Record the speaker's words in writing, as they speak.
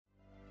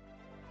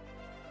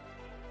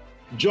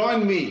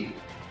Join me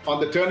on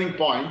The Turning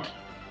Point,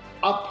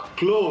 up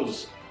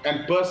close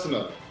and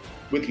personal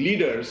with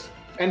leaders,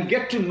 and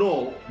get to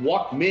know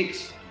what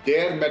makes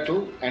their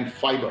metal and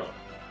fiber.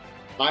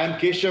 I am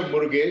Keshav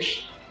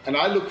Murugesh, and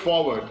I look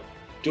forward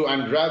to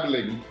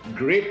unraveling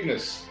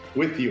greatness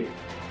with you.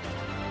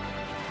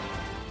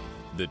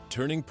 The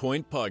Turning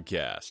Point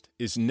Podcast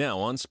is now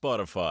on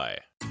Spotify.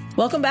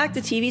 Welcome back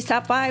to TV's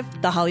Top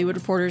 5, the Hollywood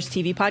Reporter's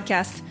TV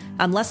podcast.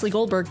 I'm Leslie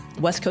Goldberg,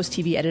 West Coast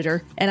TV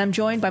editor, and I'm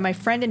joined by my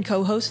friend and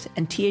co-host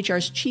and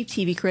THR's chief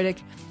TV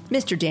critic,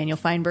 Mr. Daniel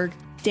Feinberg.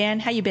 Dan,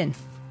 how you been?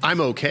 I'm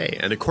okay,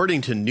 and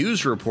according to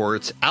news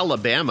reports,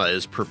 Alabama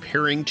is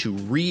preparing to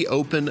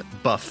reopen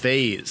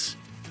buffets.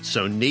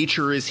 So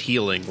nature is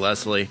healing,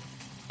 Leslie.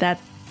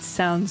 That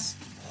sounds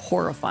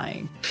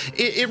horrifying.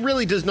 It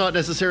really does not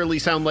necessarily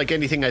sound like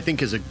anything I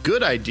think is a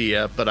good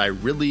idea, but I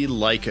really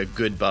like a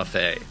good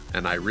buffet,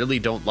 and I really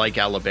don't like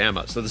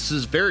Alabama. So this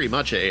is very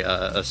much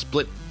a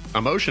split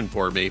emotion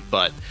for me,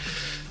 but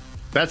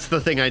that's the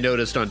thing I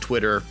noticed on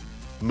Twitter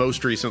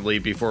most recently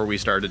before we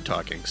started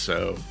talking.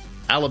 So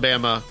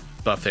Alabama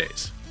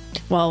buffets.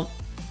 Well,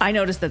 I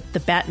noticed that the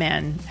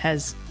Batman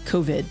has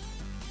COVID,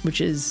 which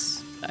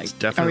is...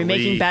 Are we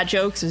making bad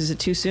jokes? Is it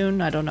too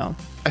soon? I don't know.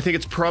 I think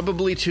it's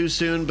probably too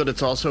soon, but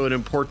it's also an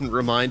important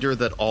reminder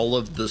that all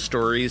of the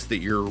stories that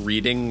you're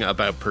reading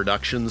about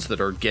productions that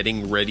are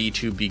getting ready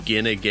to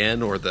begin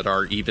again or that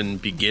are even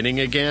beginning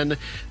again,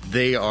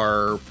 they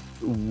are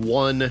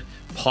one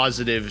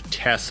positive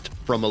test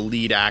from a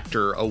lead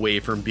actor away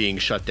from being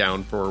shut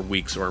down for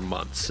weeks or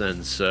months.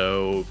 And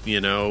so,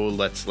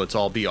 let's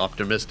all be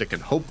optimistic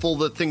and hopeful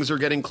that things are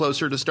getting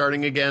closer to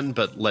starting again,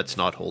 but let's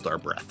not hold our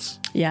breaths.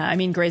 Yeah, I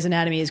mean, Grey's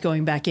Anatomy is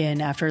going back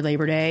in after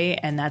Labor Day,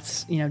 and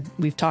that's, you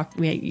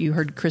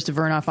heard Krista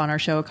Vernoff on our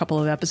show a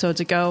couple of episodes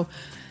ago.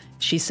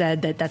 She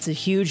said that that's a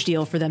huge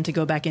deal for them to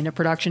go back into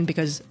production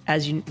because,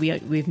 as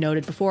we've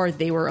noted before,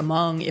 they were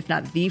among, if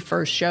not the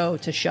first show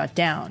to shut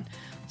down.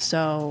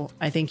 So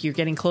I think you're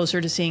getting closer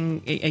to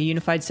seeing a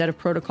unified set of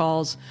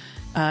protocols.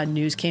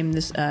 News came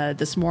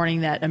this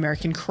morning that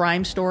American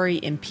Crime Story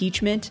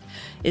Impeachment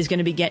is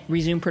going to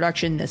resume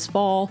production this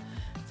fall.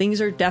 Things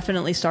are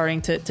definitely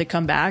starting to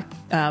come back.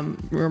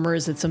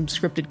 Rumors that some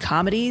scripted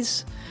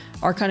comedies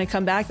are kind of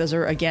come back. Those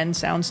are, again,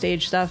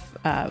 soundstage stuff.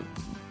 I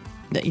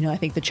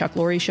think the Chuck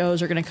Lorre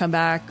shows are going to come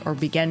back or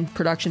begin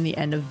production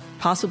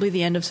possibly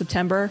the end of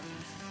September.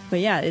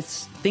 But yeah,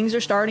 things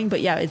are starting. But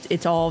yeah,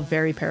 it's all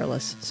very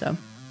perilous. So.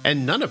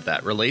 And none of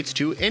that relates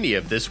to any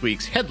of this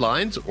week's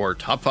headlines or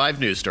top 5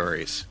 news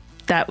stories.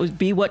 That would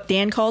be what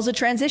Dan calls a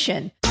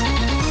transition.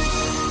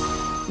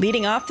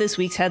 Leading off this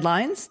week's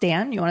headlines,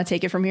 Dan, you want to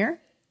take it from here?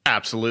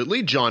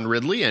 Absolutely. John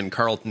Ridley and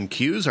Carlton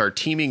Cuse are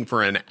teaming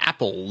for an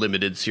Apple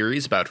limited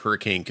series about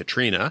Hurricane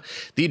Katrina.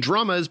 The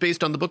drama is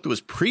based on the book that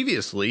was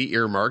previously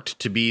earmarked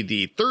to be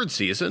the 3rd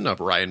season of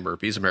Ryan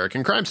Murphy's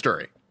American Crime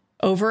Story.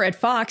 Over at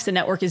Fox, the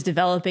network is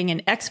developing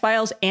an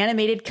X-Files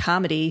animated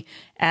comedy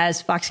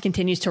as Fox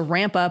continues to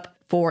ramp up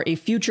for a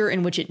future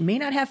in which it may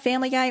not have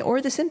Family Guy or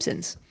The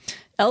Simpsons.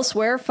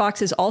 Elsewhere, Fox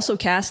has also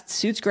cast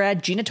Suits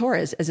grad Gina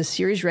Torres as a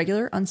series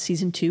regular on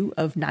season 2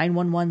 of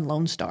 911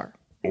 Lone Star.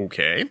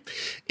 Okay.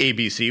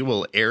 ABC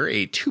will air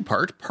a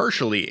 2-part,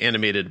 partially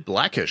animated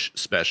Blackish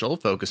special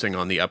focusing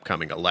on the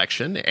upcoming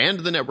election,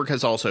 and the network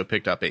has also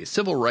picked up a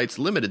civil rights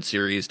limited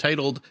series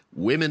titled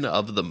Women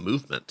of the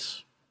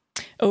Movement.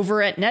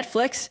 Over at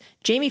Netflix,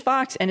 Jamie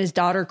Foxx and his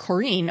daughter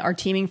Corinne are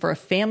teaming for a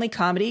family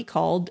comedy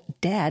called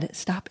Dad,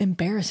 Stop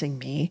Embarrassing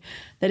Me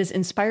that is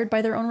inspired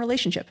by their own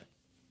relationship.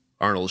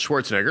 Arnold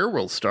Schwarzenegger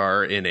will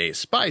star in a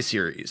spy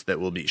series that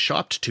will be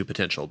shopped to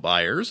potential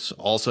buyers.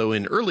 Also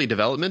in early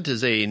development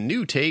is a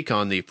new take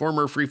on the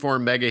former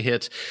Freeform mega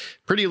hit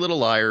Pretty Little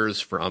Liars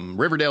from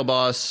Riverdale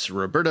boss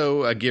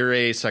Roberto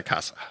Aguirre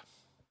Sacasa.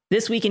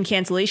 This week in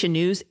cancellation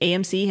news,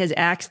 AMC has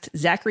axed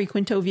Zachary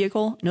Quinto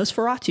vehicle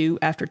Nosferatu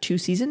after 2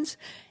 seasons,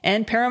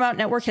 and Paramount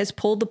Network has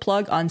pulled the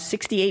plug on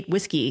 68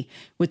 Whiskey,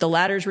 with the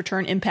latter's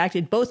return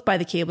impacted both by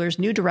the cabler's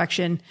new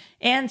direction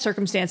and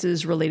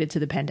circumstances related to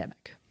the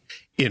pandemic.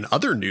 In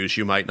other news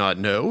you might not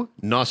know,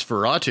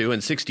 Nosferatu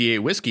and 68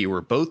 Whiskey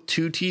were both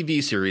 2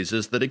 TV series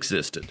that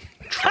existed.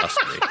 Trust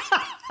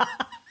me.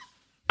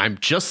 I'm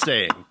just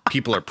saying,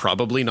 people are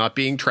probably not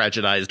being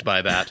tragedized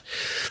by that.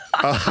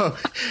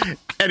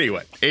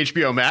 Anyway,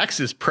 HBO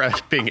Max is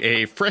prepping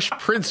a Fresh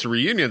Prince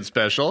reunion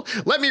special.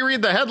 Let me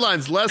read the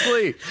headlines,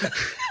 Leslie.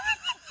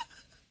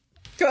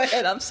 Go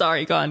ahead. I'm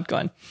sorry. Go on.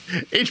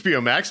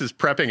 HBO Max is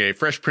prepping a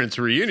Fresh Prince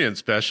reunion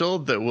special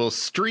that will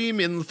stream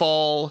in the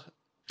fall,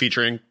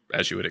 featuring,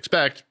 as you would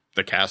expect,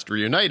 the cast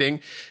reuniting.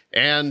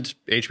 And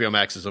HBO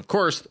Max is, of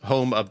course,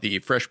 home of the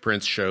Fresh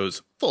Prince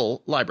show's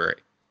full library.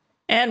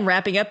 And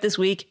wrapping up this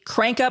week,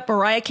 crank up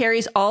Mariah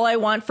Carey's All I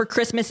Want for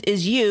Christmas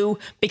Is You,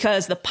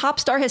 because the pop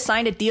star has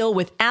signed a deal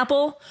with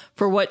Apple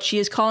for what she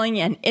is calling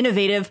an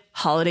innovative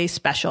holiday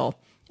special.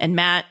 And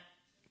Matt,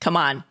 come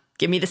on,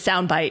 give me the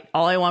soundbite.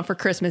 All I Want for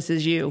Christmas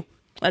Is You.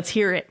 Let's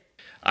hear it.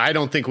 I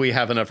don't think we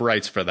have enough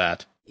rights for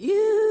that.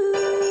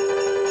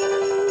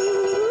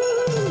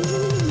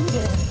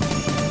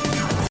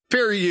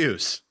 Fair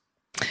use.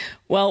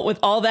 Well, with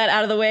all that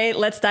out of the way,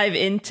 let's dive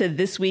into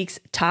this week's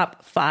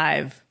top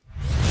 5.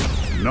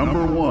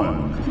 Number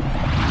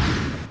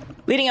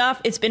 1. Leading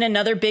off, it's been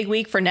another big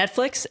week for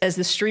Netflix as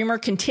the streamer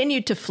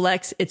continued to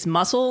flex its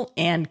muscle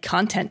and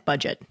content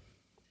budget.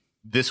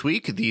 This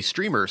week, the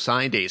streamer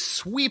signed a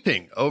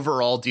sweeping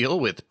overall deal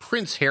with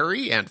Prince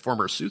Harry and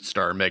former Suits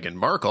star Meghan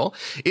Markle,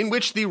 in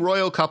which the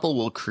royal couple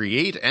will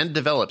create and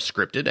develop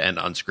scripted and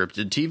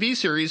unscripted TV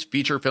series,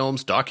 feature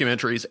films,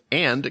 documentaries,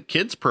 and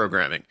kids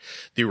programming.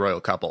 The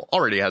royal couple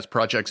already has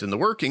projects in the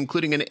work,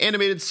 including an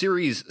animated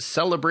series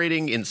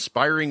celebrating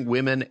inspiring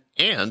women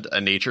and a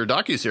nature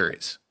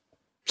docuseries.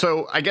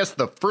 So I guess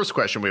the first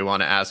question we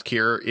want to ask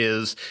here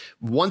is,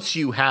 once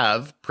you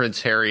have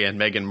Prince Harry and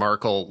Meghan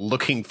Markle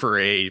looking for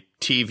a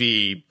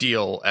TV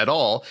deal at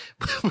all,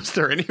 was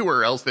there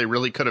anywhere else they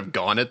really could have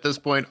gone at this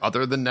point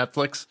other than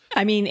Netflix?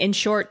 I mean, in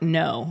short,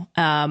 no.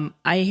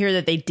 I hear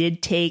that they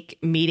did take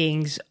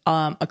meetings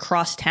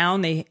across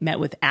town. They met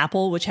with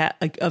Apple, which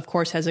of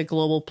course has a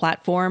global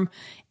platform,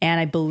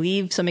 and I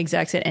believe some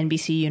execs at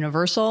NBC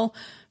Universal.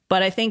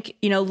 But I think,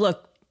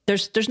 look,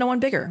 there's no one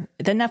bigger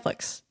than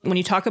Netflix. When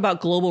you talk about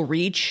global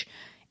reach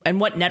and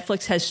what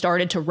Netflix has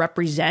started to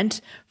represent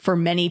for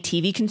many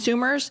TV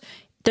consumers,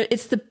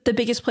 it's the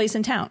biggest place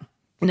in town.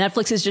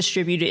 Netflix is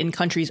distributed in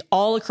countries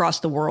all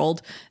across the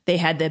world. They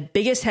had the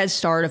biggest head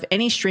start of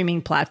any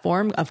streaming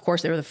platform. Of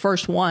course, they were the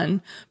first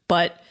one.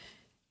 But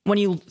when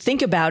you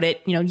think about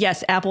it,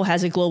 yes, Apple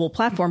has a global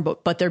platform,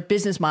 but their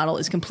business model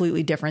is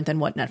completely different than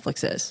what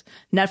Netflix is.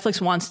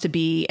 Netflix wants to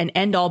be an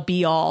end-all,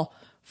 be-all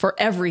for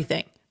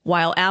everything,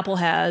 while Apple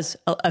has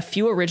a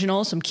few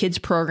originals, some kids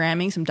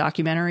programming, some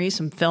documentaries,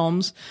 some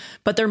films,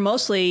 but they're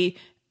mostly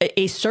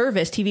a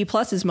service. TV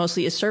Plus is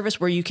mostly a service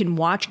where you can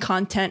watch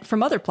content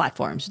from other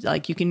platforms.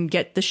 Like you can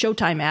get the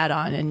Showtime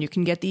add-on and you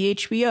can get the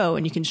HBO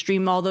and you can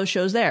stream all those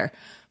shows there.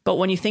 But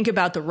when you think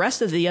about the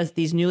rest of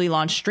these newly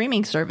launched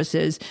streaming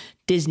services,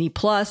 Disney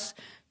Plus,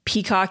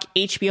 Peacock,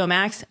 HBO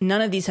Max,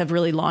 none of these have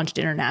really launched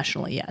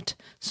internationally yet.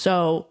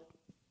 So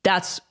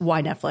that's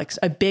why Netflix,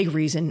 a big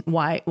reason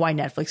why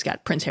Netflix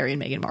got Prince Harry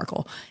and Meghan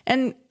Markle.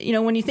 And,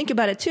 when you think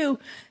about it too,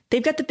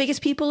 they've got the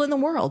biggest people in the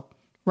world,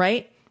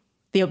 right?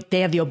 They have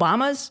the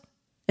Obamas.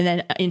 And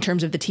then in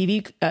terms of the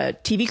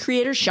TV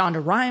creators,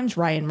 Shonda Rhimes,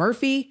 Ryan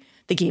Murphy,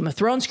 the Game of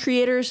Thrones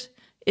creators,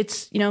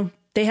 it's,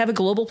 they have a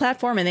global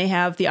platform and they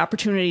have the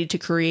opportunity to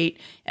create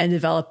and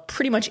develop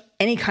pretty much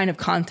any kind of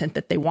content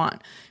that they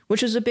want,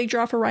 which is a big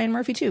draw for Ryan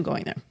Murphy too,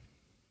 going there.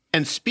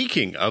 And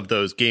speaking of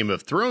those Game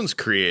of Thrones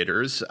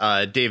creators,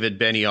 David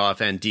Benioff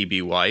and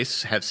D.B.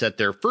 Weiss have set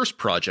their first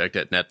project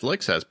at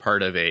Netflix as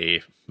part of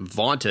a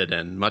vaunted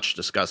and much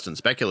discussed and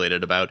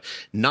speculated about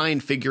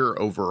 9-figure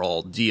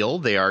overall deal.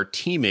 They are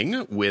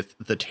teaming with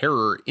the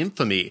Terror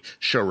Infamy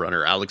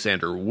showrunner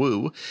Alexander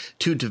Wu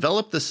to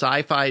develop the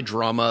sci-fi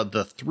drama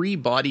The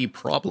Three-Body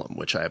Problem,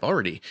 which I have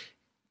already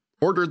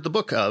ordered the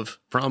book of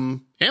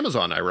from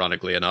Amazon,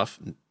 ironically enough,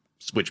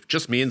 which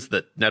just means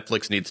that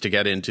Netflix needs to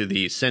get into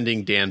the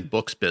sending Dan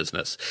books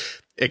business.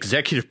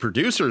 Executive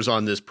producers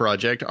on this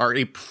project are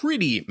a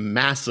pretty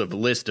massive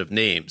list of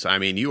names. I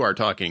mean, you are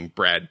talking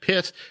Brad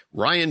Pitt,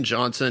 Rian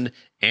Johnson,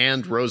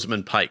 and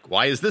Rosamund Pike.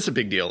 Why is this a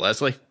big deal,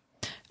 Leslie?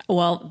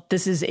 Well,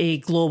 this is a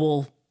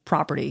global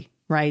property,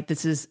 right?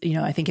 This is,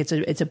 I think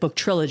it's a book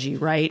trilogy,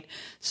 right?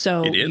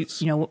 So, it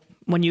is.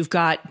 When you've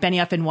got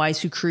Benioff and Weiss,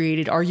 who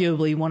created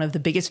arguably one of the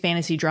biggest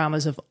fantasy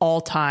dramas of all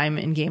time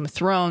in Game of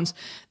Thrones,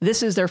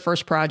 this is their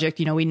first project.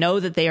 We know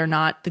that they are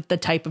not the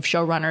type of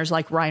showrunners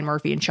like Ryan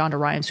Murphy and Shonda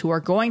Rhimes who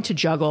are going to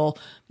juggle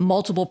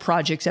multiple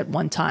projects at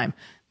one time.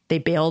 They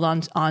bailed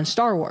on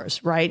Star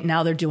Wars, right?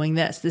 Now they're doing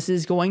this. This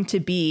is going to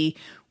be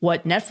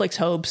what Netflix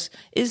hopes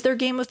is their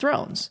Game of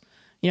Thrones.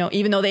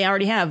 Even though they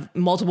already have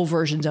multiple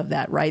versions of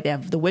that, right? They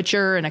have The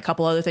Witcher and a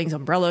couple other things.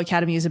 Umbrella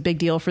Academy is a big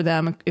deal for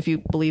them, if you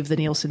believe the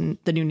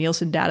new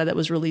Nielsen data that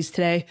was released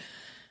today.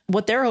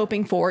 What they're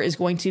hoping for is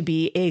going to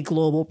be a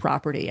global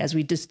property. As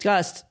we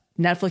discussed,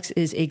 Netflix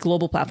is a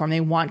global platform. They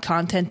want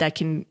content that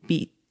can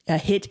be a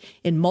hit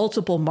in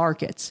multiple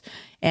markets.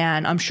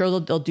 And I'm sure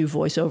they'll do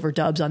voiceover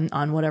dubs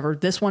on whatever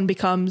this one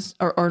becomes,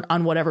 or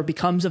on whatever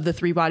becomes of the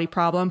Three-Body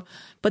Problem.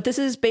 But this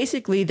is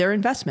basically their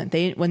investment.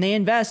 When they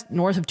invest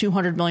north of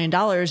 $200 million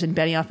in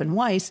Benioff and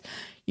Weiss,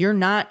 you're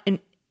not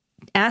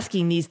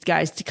asking these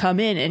guys to come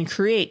in and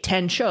create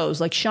 10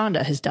 shows like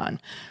Shonda has done,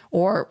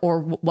 or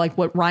like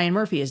what Ryan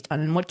Murphy has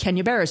done and what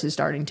Kenya Barris is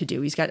starting to do.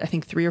 He's got, I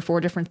think, 3 or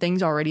 4 different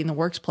things already in the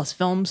works, plus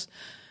films.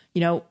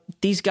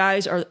 These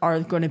guys are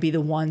going to be the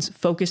ones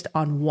focused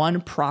on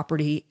one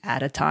property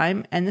at a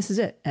time. And this is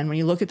it. And when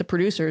you look at the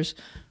producers,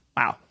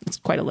 wow, it's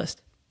quite a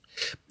list.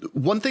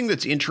 One thing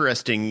that's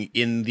interesting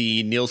in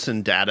the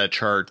Nielsen data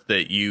chart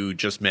that you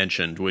just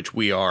mentioned, which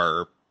we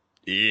are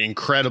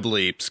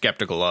incredibly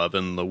skeptical of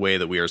in the way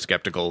that we are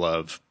skeptical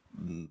of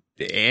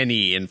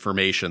any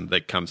information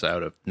that comes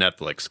out of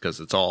Netflix,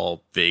 because it's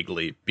all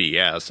vaguely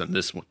BS. And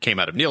this came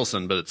out of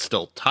Nielsen, but it's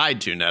still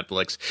tied to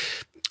Netflix.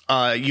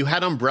 You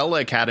had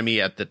Umbrella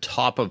Academy at the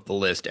top of the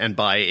list, and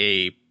by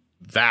a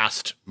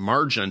vast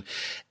margin.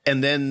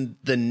 And then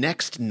the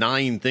next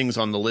 9 things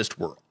on the list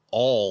were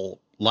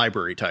all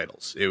library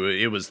titles.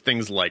 It was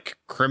things like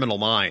Criminal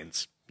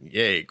Minds.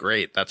 Yay,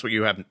 great. That's what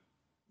you have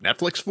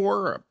Netflix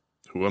for?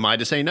 Who am I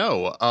to say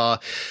no?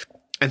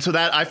 And so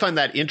that I find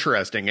that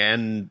interesting.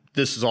 And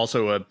this is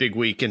also a big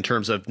week in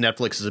terms of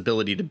Netflix's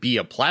ability to be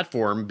a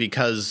platform,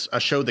 because a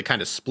show that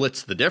kind of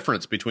splits the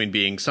difference between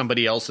being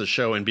somebody else's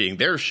show and being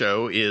their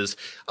show is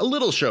a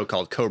little show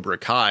called Cobra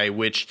Kai,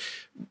 which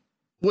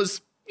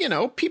was, you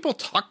know, people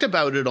talked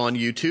about it on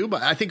YouTube.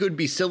 I think it would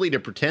be silly to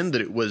pretend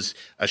that it was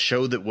a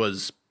show that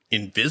was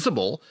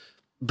invisible,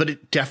 but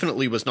it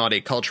definitely was not a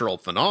cultural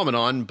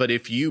phenomenon. But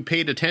if you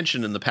paid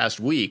attention in the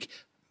past week,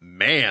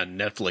 man,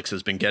 Netflix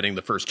has been getting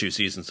the first 2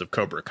 seasons of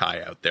Cobra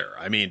Kai out there.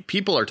 I mean,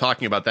 people are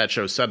talking about that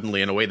show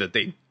suddenly in a way that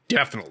they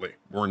definitely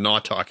were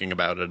not talking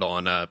about it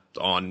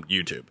on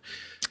YouTube.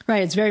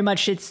 Right. It's very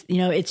much, it's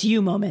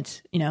you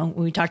moment. You know,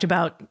 we talked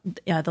about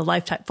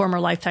the former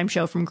Lifetime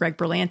show from Greg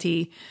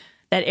Berlanti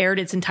that aired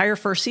its entire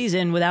first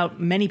season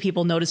without many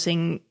people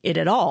noticing it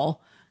at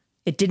all.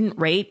 It didn't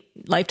rate.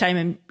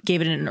 Lifetime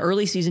gave it an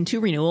early season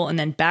 2 renewal and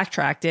then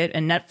backtracked it.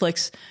 And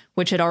Netflix,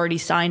 which had already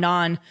signed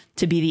on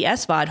to be the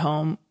SVOD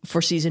home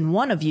for season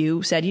 1 of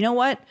You, said, you know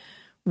what?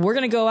 We're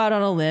going to go out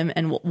on a limb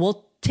and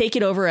we'll take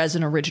it over as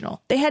an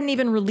original. They hadn't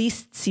even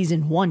released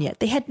season 1 yet.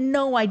 They had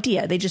no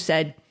idea. They just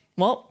said,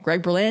 well,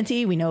 Greg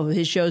Berlanti, we know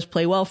his shows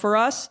play well for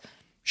us.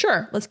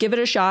 Sure, let's give it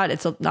a shot.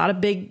 It's not a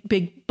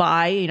big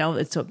buy. You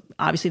know,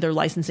 obviously they're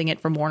licensing it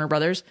from Warner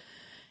Brothers.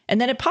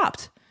 And then it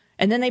popped.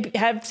 And then they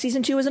have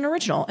season 2 as an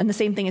original. And the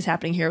same thing is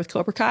happening here with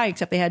Cobra Kai,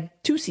 except they had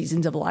 2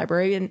 seasons of a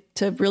library and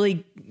to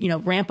really,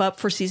 ramp up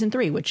for season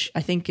 3, which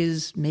I think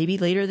is maybe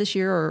later this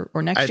year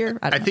or next year.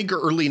 I think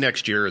early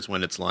next year is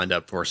when it's lined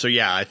up for. So,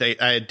 yeah,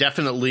 I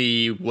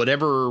definitely,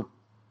 whatever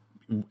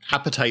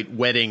appetite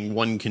whetting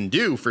one can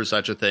do for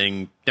such a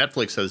thing,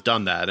 Netflix has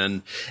done that.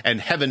 And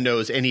heaven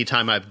knows,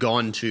 anytime I've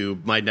gone to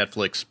my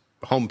Netflix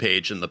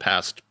homepage in the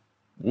past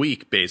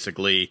week,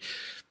 basically,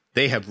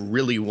 they have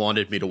really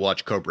wanted me to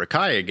watch Cobra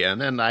Kai again,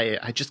 and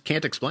I just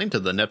can't explain to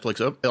the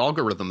Netflix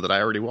algorithm that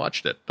I already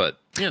watched it. But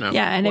yeah, and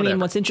whatever. I mean,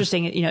 what's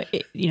interesting,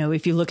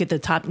 if you look at the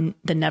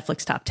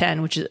Netflix top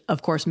 10, which is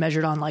of course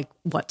measured on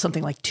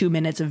something like 2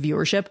 minutes of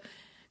viewership,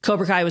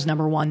 Cobra Kai was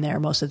number 1 there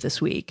most of this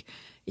week.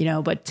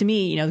 But to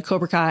me, the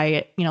Cobra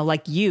Kai,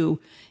 like You,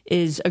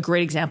 is a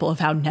great example of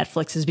how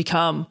Netflix has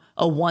become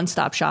a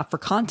one-stop shop for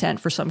content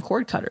for some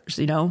cord cutters,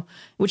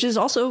 which is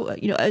also,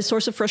 a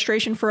source of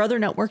frustration for other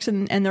networks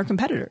and their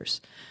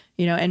competitors.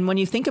 And when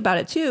you think about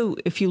it too,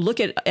 if you look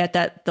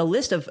at the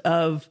list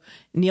of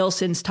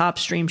Nielsen's top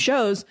stream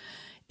shows,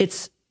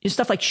 it's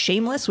stuff like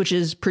Shameless, which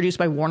is produced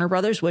by Warner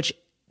Brothers, which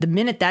the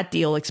minute that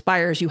deal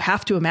expires, you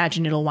have to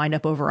imagine it'll wind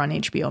up over on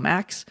HBO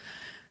Max.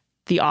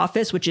 The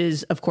Office, which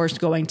is, of course,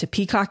 going to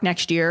Peacock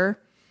next year,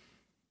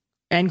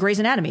 and Grey's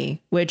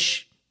Anatomy,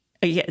 which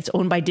it's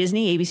owned by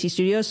Disney, ABC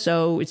Studios,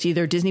 so it's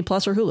either Disney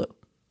Plus or Hulu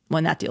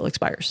when that deal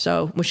expires.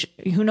 So,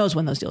 who knows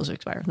when those deals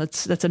expire?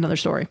 That's another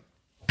story.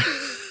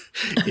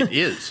 It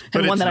is,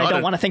 and one that I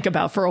don't want to think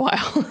about for a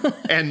while.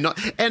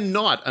 and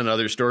not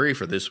another story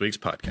for this week's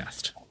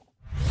podcast.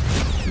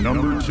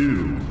 Number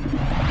 2.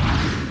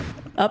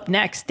 Up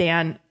next,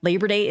 Dan,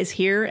 Labor Day is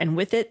here, and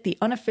with it, the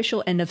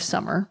unofficial end of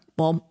summer.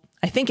 Well,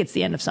 I think it's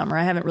the end of summer.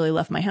 I haven't really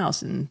left my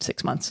house in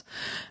 6 months.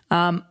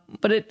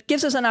 But it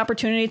gives us an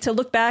opportunity to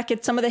look back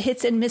at some of the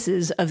hits and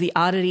misses of the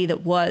oddity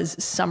that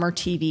was summer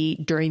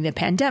TV during the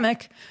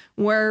pandemic,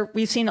 where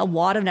we've seen a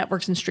lot of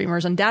networks and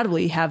streamers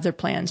undoubtedly have their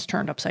plans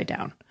turned upside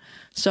down.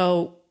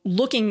 So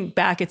looking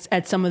back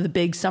at some of the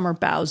big summer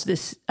bows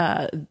this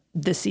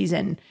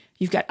season,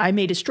 you've got I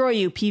May Destroy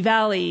You,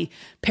 P-Valley,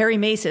 Perry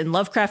Mason,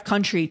 Lovecraft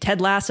Country, Ted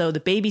Lasso,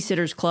 The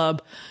Babysitter's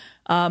Club.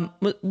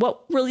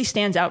 What really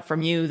stands out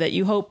from you that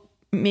you hope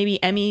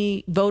maybe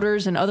Emmy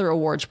voters and other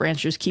awards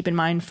branches keep in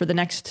mind for the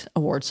next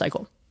award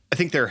cycle? I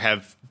think there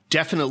have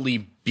definitely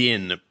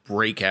been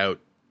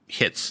breakout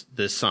hits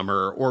this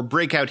summer, or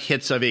breakout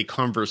hits of a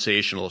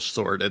conversational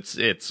sort.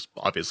 It's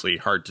obviously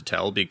hard to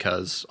tell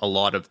because a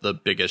lot of the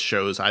biggest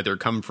shows either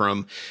come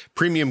from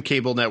premium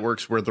cable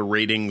networks where the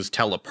ratings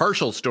tell a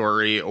partial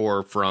story,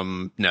 or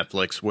from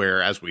Netflix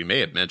where, as we may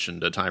have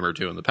mentioned a time or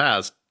two in the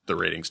past, the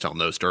ratings tell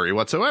no story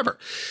whatsoever.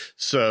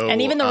 So,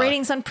 and even the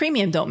ratings on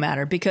premium don't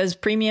matter, because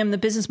premium, the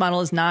business model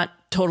is not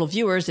total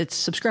viewers, it's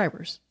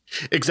subscribers.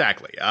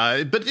 Exactly.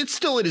 But it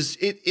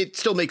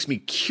still makes me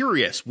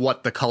curious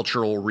what the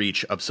cultural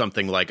reach of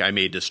something like I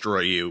May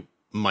Destroy You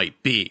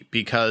might be,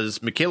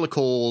 because Michaela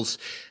Cole's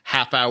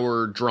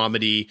half-hour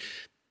dramedy,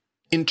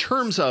 in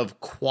terms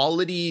of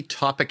quality,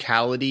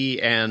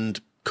 topicality, and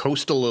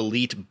coastal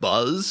elite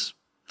buzz,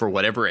 for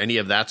whatever any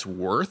of that's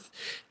worth,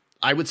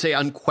 I would say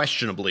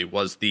unquestionably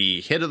was the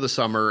hit of the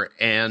summer,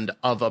 and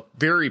of a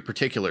very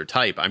particular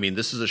type. I mean,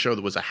 this is a show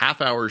that was a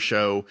half-hour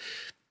show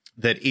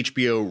that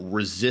HBO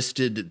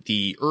resisted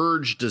the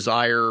urge,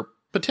 desire,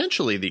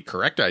 potentially the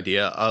correct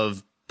idea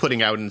of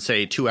putting out in,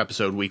 say,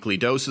 2-episode weekly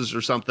doses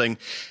or something.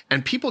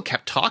 And people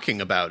kept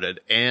talking about it.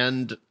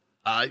 And,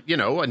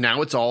 and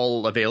now it's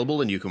all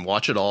available and you can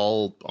watch it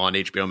all on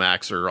HBO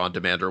Max or on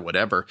demand or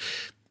whatever.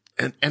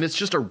 And it's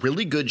just a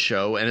really good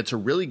show, and it's a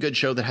really good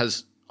show that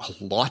has a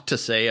lot to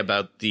say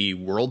about the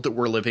world that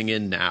we're living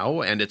in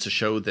now, and it's a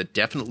show that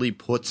definitely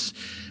puts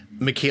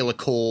Michaela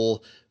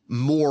Cole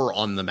more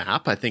on the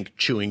map. I think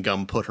Chewing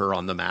Gum put her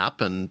on the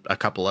map, and a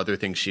couple other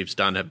things she's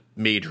done have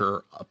made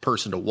her a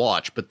person to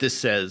watch. But this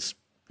says,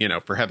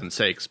 for heaven's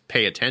sakes,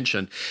 pay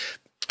attention.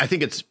 I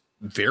think it's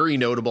very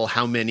notable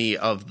how many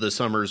of the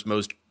summer's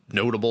most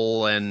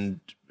notable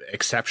and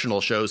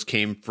exceptional shows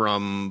came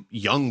from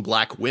young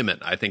Black women.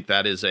 I think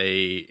that is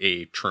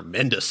a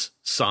tremendous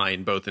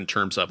sign, both in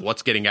terms of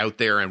what's getting out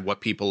there and what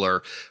people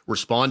are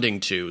responding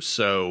to.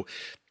 So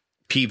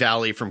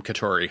P-Valley from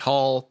Katori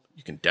Hall,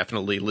 you can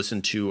definitely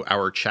listen to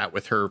our chat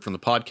with her from the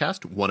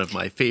podcast, one of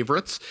my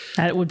favorites.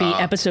 That would be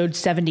episode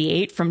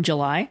 78 from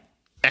July.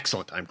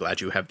 Excellent. I'm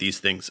glad you have these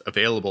things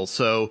available.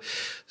 So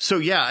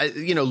yeah,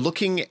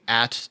 looking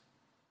at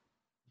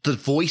the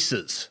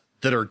voices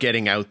that are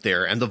getting out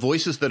there, and the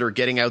voices that are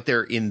getting out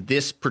there in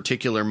this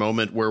particular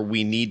moment where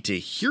we need to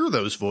hear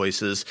those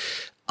voices.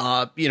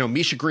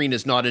 Misha Green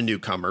is not a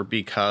newcomer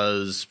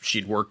because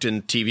she'd worked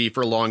in TV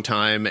for a long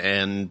time,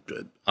 and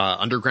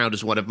Underground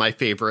is one of my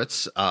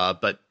favorites.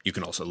 But you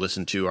can also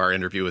listen to our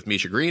interview with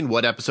Misha Green.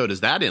 What episode is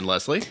that in,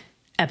 Leslie?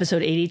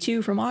 Episode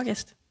 82 from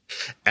August.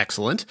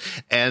 Excellent.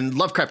 And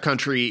Lovecraft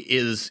Country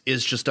is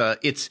just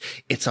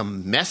it's a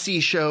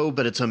messy show,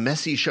 but it's a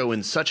messy show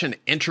in such an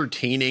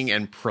entertaining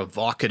and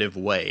provocative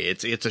way.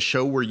 It's a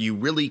show where you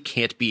really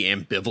can't be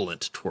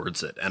ambivalent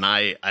towards it. And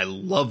I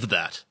love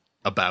that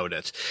about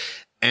it.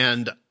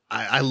 And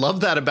I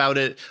love that about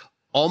it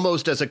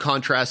almost as a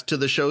contrast to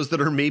the shows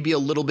that are maybe a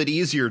little bit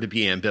easier to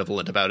be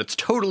ambivalent about. It's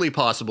totally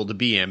possible to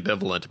be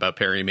ambivalent about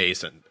Perry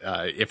Mason,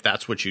 if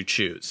that's what you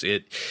choose.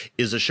 It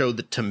is a show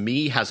that, to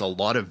me, has a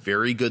lot of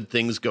very good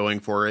things going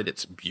for it.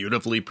 It's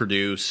beautifully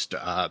produced.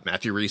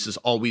 Matthew Rhys is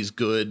always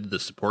good. The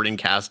supporting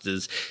cast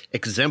is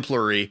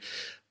exemplary.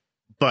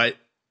 But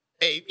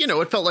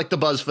it felt like the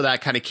buzz for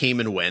that kind of came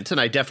and went. And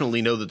I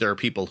definitely know that there are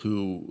people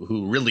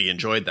who really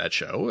enjoyed that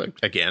show.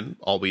 Again,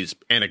 always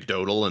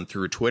anecdotal and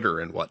through Twitter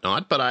and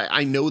whatnot. But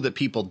I know that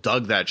people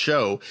dug that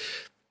show.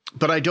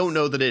 But I don't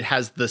know that it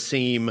has the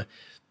same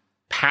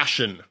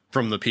passion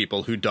from the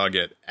people who dug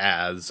it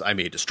as I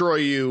May Destroy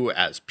You,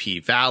 as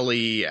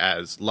P-Valley,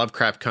 as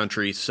Lovecraft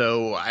Country.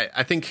 So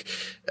I think,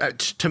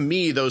 to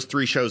me, those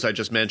three shows I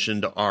just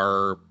mentioned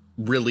are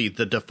really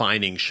the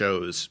defining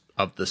shows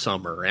of the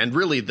summer, and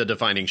really the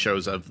defining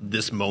shows of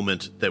this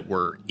moment that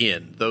we're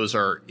in. Those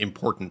are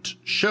important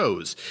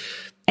shows.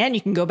 And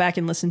you can go back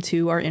and listen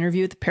to our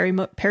interview with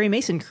the Perry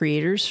Mason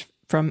creators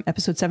from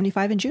episode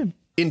 75 in June.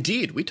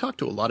 Indeed. We talked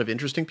to a lot of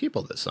interesting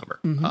people this summer.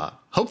 Mm-hmm.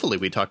 Hopefully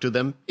we talked to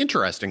them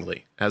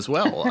interestingly as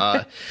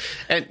well.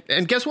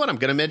 And guess what? I'm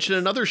going to mention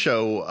another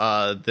show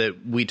that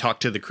we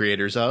talked to the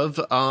creators of.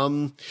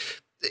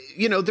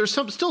 There's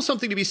still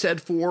something to be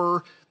said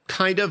for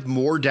kind of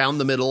more down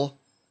the middle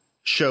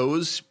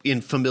shows in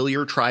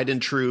familiar, tried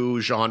and true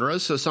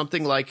genres. So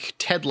something like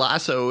Ted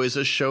Lasso is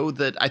a show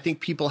that I think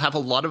people have a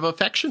lot of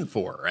affection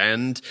for.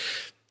 And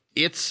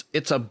it's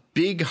a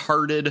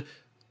big-hearted,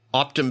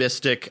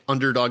 optimistic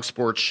underdog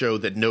sports show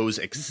that knows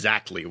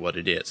exactly what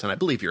it is. And I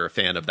believe you're a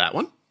fan of that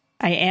one.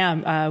 I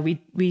am.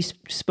 We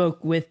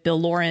spoke with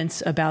Bill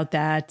Lawrence about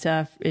that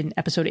in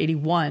episode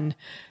 81.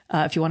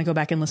 If you want to go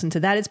back and listen to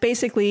that, it's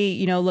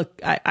basically, look,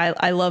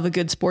 I love a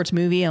good sports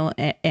movie,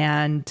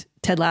 and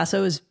Ted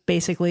Lasso is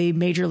basically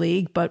Major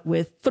League, but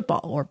with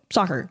football or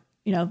soccer.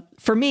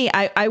 For me,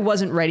 I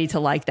wasn't ready to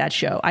like that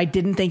show. I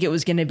didn't think it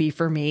was going to be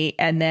for me.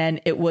 And then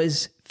it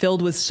was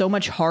filled with so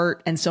much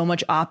heart and so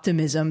much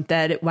optimism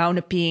that it wound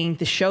up being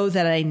the show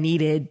that I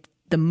needed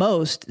the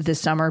most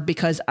this summer,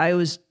 because I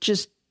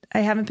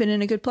haven't been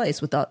in a good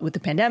place with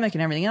the pandemic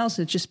and everything else.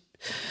 It's just,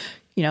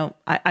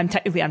 I'm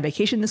technically on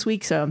vacation this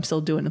week, so I'm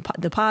still doing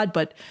the pod,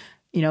 but,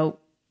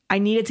 I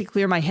needed to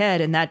clear my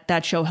head, and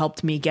that show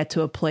helped me get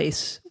to a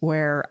place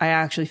where I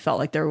actually felt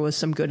like there was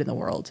some good in the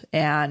world.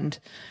 And,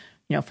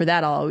 for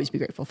that, I'll always be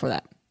grateful for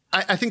that.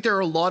 I think there are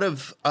a lot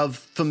of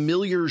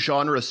familiar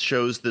genre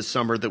shows this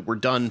summer that were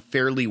done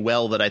fairly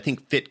well that I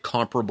think fit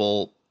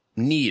comparable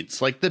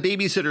needs. Like The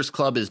Babysitter's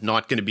Club is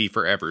not going to be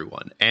for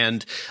everyone.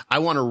 And I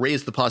want to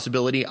raise the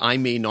possibility I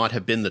may not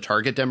have been the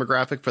target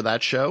demographic for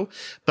that show,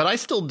 but I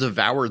still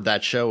devoured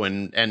that show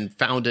and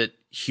found it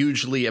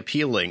hugely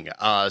appealing.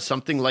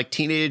 Something like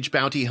Teenage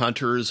Bounty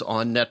Hunters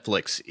on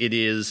Netflix. It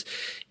is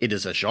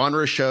a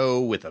genre show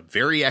with a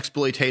very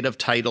exploitative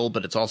title,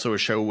 but it's also a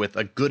show with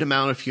a good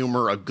amount of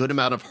humor, a good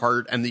amount of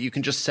heart, and that you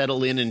can just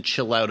settle in and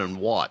chill out and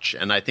watch.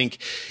 And I think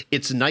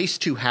it's nice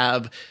to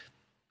have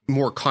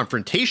more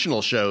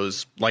confrontational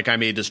shows like I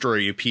May Destroy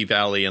You,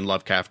 P-Valley, and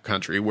Lovecraft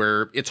Country,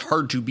 where it's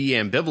hard to be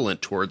ambivalent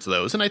towards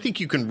those. And I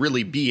think you can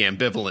really be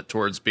ambivalent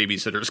towards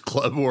Babysitter's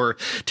Club or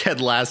Ted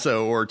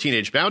Lasso or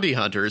Teenage Bounty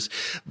Hunters.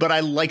 But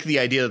I like the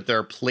idea that there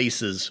are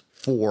places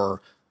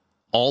for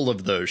all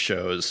of those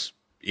shows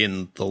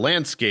in the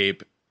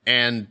landscape.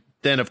 And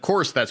then, of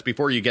course, that's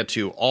before you get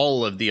to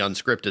all of the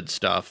unscripted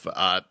stuff.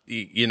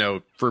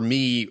 For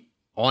me,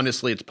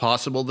 honestly, it's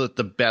possible that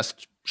the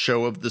best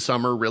show of the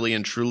summer really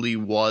and truly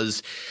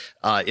was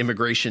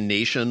Immigration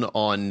Nation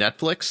on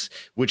Netflix,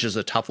 which is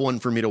a tough one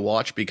for me to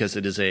watch because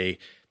it is a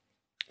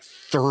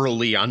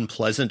thoroughly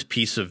unpleasant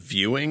piece of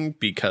viewing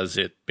because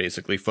it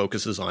basically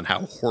focuses on how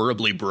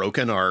horribly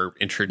broken our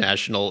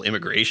international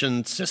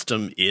immigration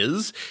system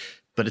is.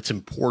 But it's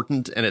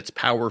important and it's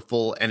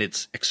powerful and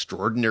it's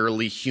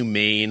extraordinarily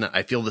humane.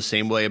 I feel the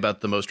same way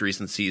about the most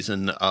recent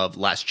season of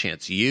Last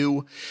Chance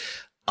U.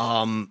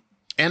 And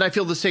I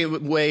feel the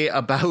same way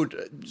about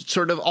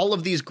sort of all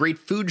of these great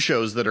food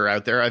shows that are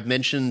out there. I've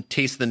mentioned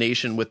Taste the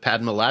Nation with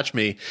Padma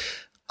Lakshmi.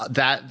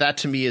 That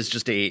to me is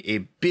just a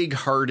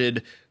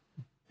big-hearted,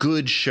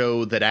 good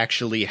show that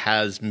actually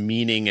has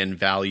meaning and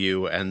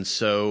value. And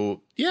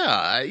so,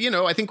 yeah,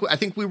 I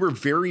think we were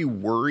very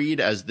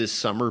worried as this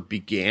summer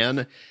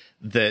began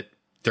that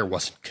there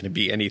wasn't going to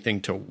be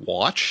anything to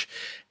watch.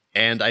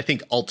 And I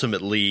think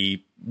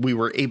ultimately we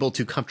were able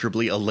to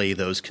comfortably allay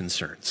those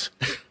concerns.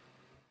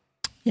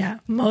 Yeah,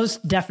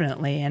 most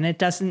definitely. And it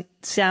doesn't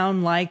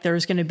sound like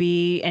there's going to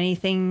be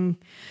anything,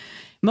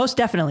 most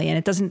definitely. And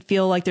it doesn't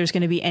feel like there's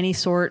going to be any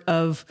sort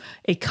of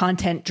a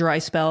content dry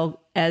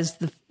spell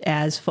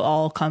as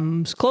fall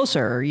comes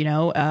closer,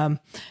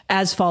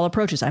 as fall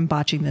approaches. I'm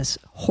botching this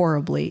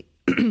horribly.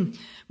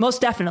 Most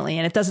definitely.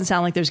 And it doesn't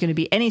sound like there's going to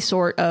be any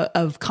sort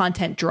of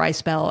content dry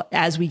spell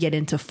as we get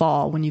into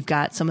fall, when you've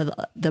got some of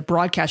the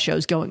broadcast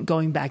shows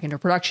going back into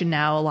production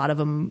now. A lot of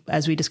them,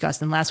 as we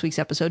discussed in last week's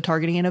episode,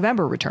 targeting a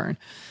November return.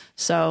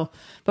 So,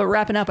 but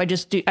wrapping up, I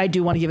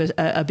do want to give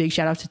a big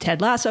shout out to Ted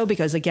Lasso,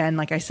 because again,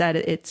 like I said,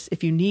 it's,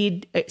 if you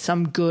need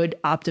some good,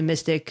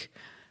 optimistic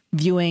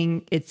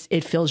viewing,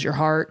 it fills your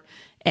heart.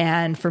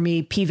 And for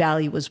me,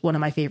 P-Valley was one of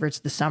my favorites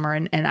this summer.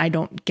 And I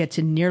don't get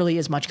to nearly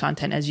as much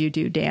content as you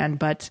do, Dan,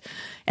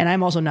 and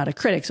I'm also not a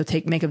critic, so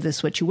make of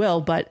this what you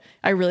will, but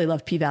I really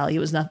loved P-Valley.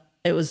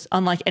 It was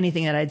unlike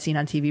anything that I'd seen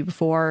on TV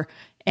before,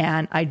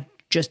 and I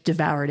just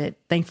devoured it.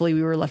 Thankfully,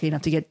 we were lucky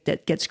enough to get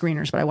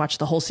screeners, but I watched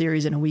the whole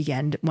series in a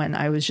weekend when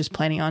I was just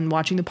planning on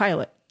watching the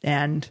pilot.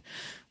 And,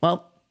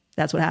 well,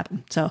 that's what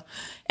happened. So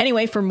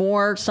anyway, for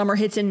more summer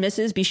hits and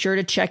misses, be sure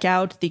to check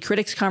out the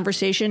Critics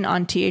Conversation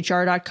on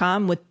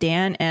thr.com with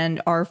Dan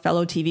and our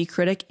fellow TV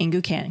critic,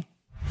 Ingu Canning.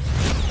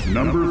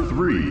 Number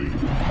 3.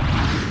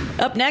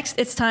 Up next,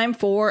 it's time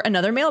for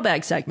another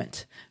mailbag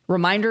segment.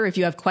 Reminder, if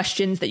you have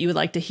questions that you would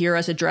like to hear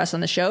us address on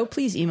the show,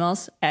 please email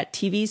us at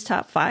TV's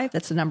Top 5,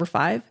 that's the number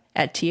 5,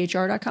 at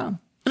thr.com.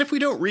 And if we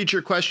don't read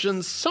your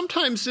questions,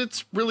 sometimes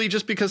it's really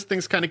just because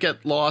things kind of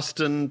get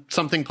lost and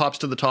something pops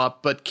to the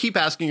top. But keep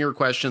asking your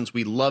questions.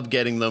 We love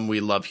getting them.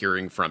 We love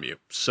hearing from you.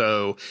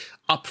 So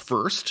up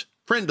first,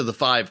 friend of the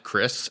 5,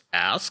 Chris,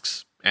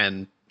 asks,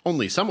 and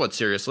only somewhat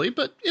seriously,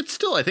 but it's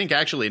still, I think,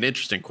 actually an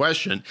interesting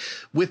question.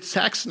 With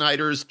Zack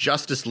Snyder's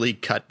Justice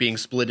League cut being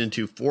split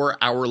into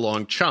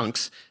 4-hour-long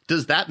chunks,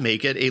 does that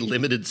make it a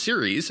limited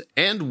series?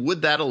 And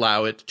would that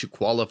allow it to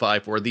qualify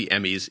for the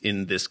Emmys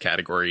in this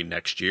category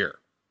next year?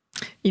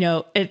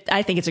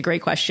 I think it's a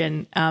great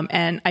question.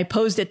 And I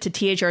posed it to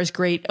THR's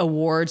great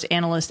awards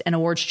analyst and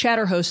awards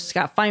chatter host,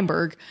 Scott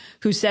Feinberg,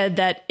 who said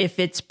that if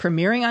it's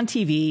premiering on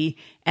TV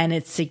and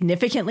it's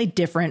significantly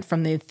different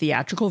from the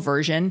theatrical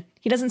version,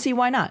 he doesn't see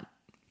why not.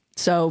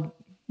 So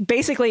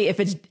basically, if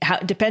it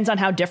depends on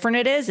how different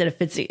it is, and if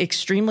it's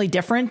extremely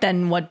different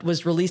than what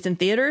was released in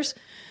theaters,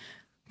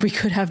 we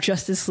could have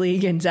Justice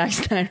League and Zack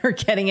Snyder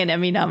getting an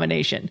Emmy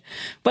nomination.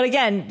 But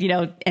again,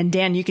 and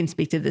Dan, you can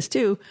speak to this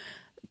too,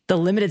 the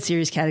limited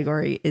series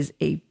category is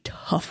a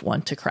tough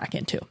one to crack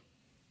into.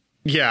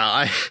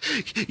 Yeah,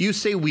 you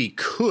say we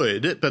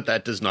could, but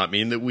that does not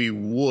mean that we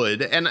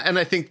would. And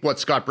I think what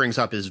Scott brings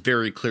up is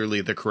very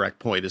clearly the correct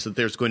point, is that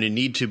there's going to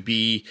need to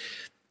be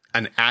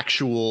an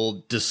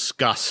actual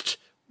discussed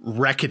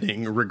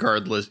reckoning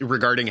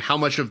regarding how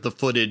much of the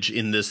footage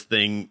in this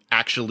thing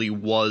actually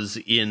was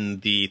in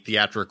the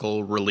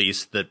theatrical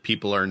release that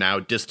people are now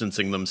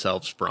distancing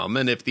themselves from.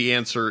 And if the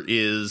answer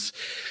is,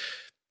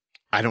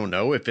 I don't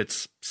know, if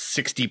it's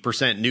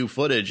 60% new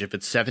footage, if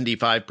it's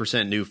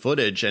 75% new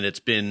footage, and it's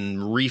been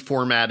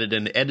reformatted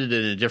and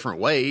edited in a different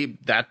way,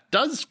 that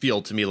does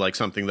feel to me like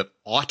something that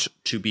ought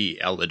to be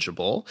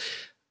eligible.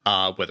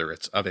 Whether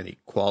it's of any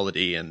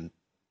quality and,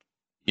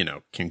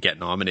 can get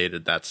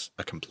nominated, that's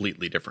a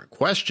completely different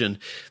question.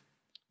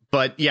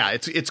 But yeah,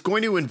 it's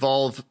going to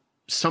involve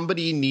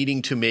somebody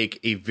needing to make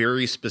a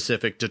very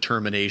specific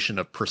determination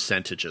of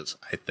percentages,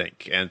 I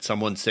think. And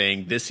someone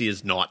saying, this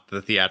is not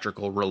the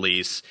theatrical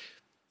release.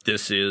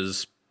 This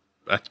is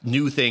a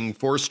new thing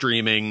for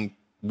streaming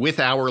with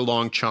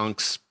hour-long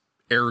chunks,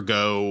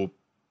 ergo,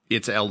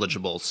 it's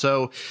eligible.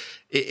 So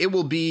it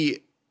will be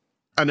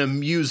an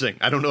amusing,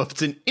 I don't know if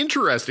it's an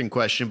interesting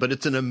question, but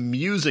it's an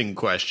amusing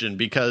question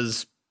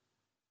because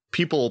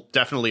people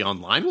definitely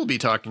online will be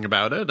talking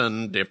about it.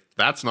 And if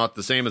that's not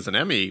the same as an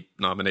Emmy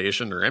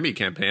nomination or Emmy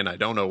campaign, I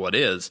don't know what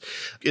is.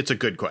 It's a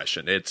good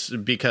question. It's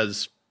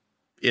because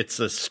it's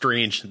a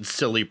strange and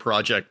silly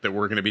project that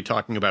we're going to be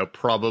talking about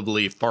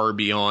probably far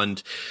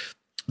beyond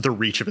the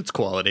reach of its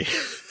quality.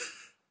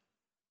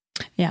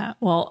 Yeah.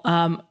 Well,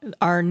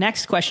 our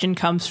next question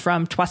comes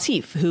from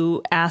Twasif,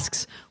 who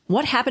asks,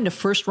 what happened to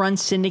first-run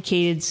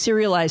syndicated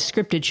serialized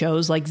scripted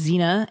shows like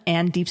Xena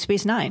and Deep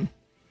Space Nine?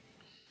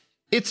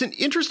 It's an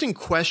interesting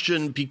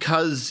question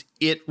because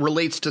it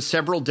relates to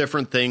several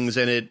different things,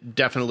 and it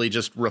definitely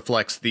just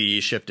reflects the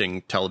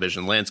shifting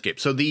television landscape.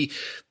 So the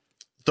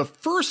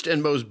first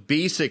and most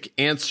basic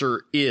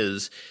answer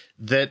is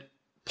that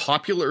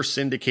popular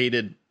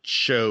syndicated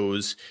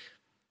shows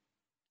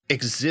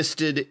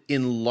existed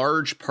in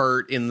large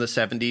part in the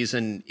 70s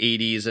and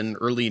 80s and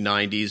early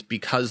 90s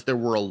because there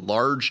were a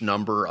large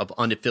number of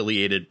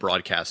unaffiliated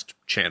broadcast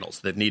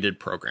channels that needed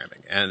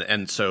programming.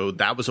 And so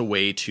that was a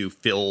way to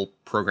fill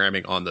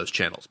programming on those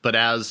channels. But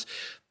as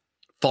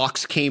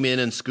Fox came in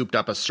and scooped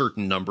up a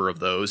certain number of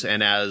those,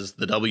 and as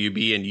the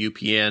WB and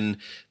UPN,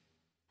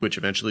 which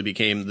eventually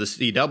became the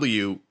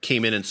CW,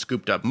 came in and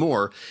scooped up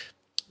more,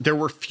 there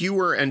were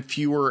fewer and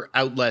fewer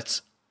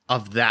outlets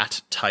of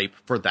that type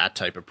for that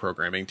type of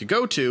programming to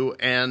go to.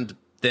 And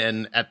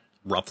then at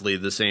roughly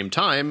the same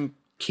time,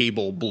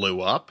 cable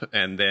blew up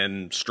and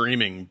then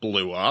streaming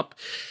blew up.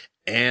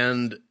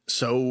 And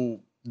so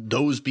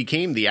those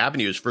became the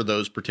avenues for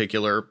those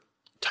particular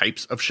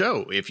types of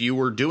show. If you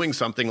were doing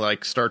something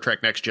like Star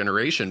Trek Next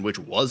Generation, which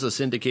was a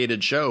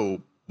syndicated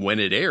show when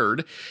it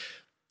aired,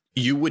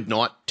 you would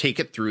not take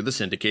it through the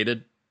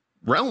syndicated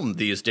realm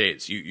these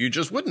days. You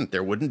just wouldn't.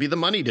 There wouldn't be the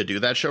money to do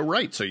that show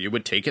right. So you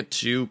would take it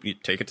to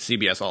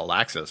CBS All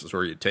Access is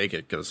where you'd take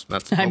it, because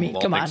that's the home of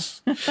all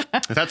things.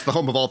 That's the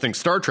home of all things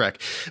Star Trek.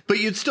 But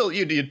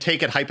you'd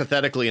take it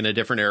hypothetically in a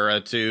different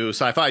era to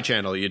Sci-Fi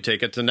Channel. You'd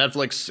take it to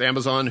Netflix,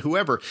 Amazon,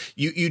 whoever.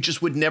 You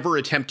just would never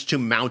attempt to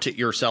mount it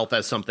yourself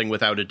as something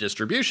without a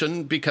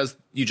distribution, because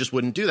you just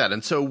wouldn't do that.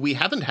 And so we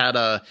haven't had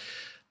a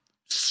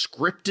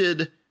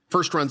scripted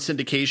first-run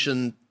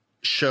syndication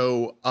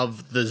show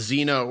of the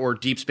Xena or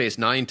Deep Space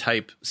Nine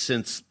type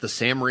since the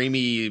Sam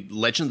Raimi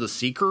Legend of the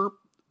Seeker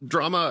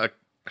drama,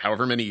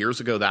 however many years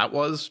ago that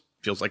was,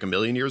 feels like a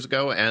million years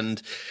ago,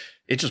 and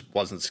it just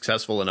wasn't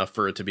successful enough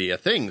for it to be a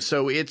thing.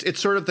 So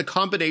it's sort of the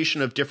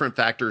combination of different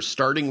factors,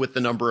 starting with the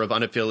number of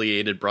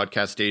unaffiliated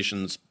broadcast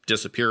stations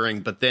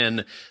disappearing, but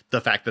then the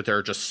fact that there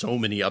are just so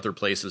many other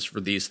places for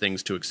these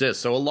things to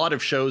exist. So a lot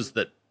of shows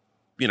that,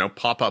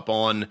 pop up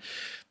on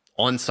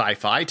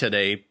Sci-Fi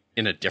today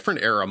in a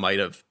different era might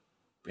have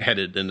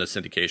headed in the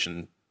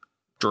syndication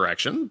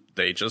direction.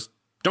 They just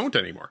don't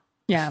anymore.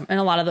 Yeah, and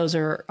a lot of those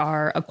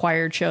are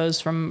acquired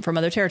shows from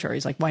other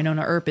territories. Like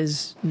Winona Earp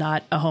is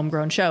not a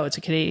homegrown show. It's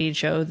a Canadian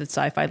show that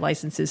Sci-Fi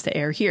licenses to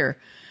air here.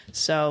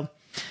 So,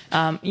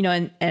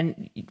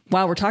 and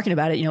while we're talking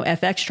about it,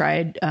 FX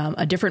tried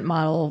a different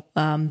model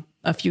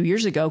a few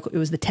years ago. It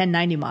was the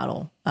 1090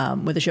 model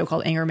with a show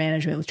called Anger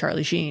Management with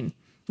Charlie Sheen,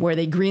 where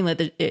they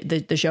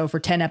greenlit the show for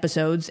 10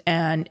 episodes.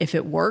 And if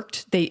it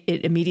worked,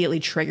 it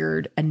immediately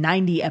triggered a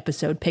 90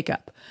 episode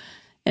pickup.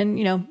 And,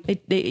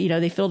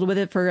 they filled with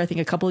it for, I think,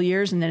 a couple of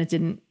years, and then it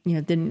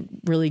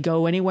didn't really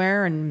go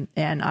anywhere. And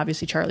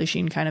obviously Charlie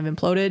Sheen kind of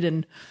imploded,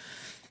 and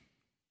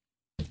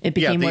it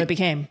became what it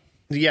became.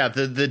 Yeah.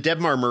 The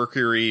Debmar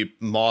Mercury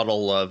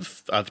model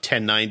of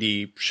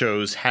 1090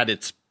 shows had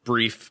its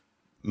brief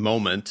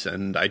moment,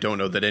 and I don't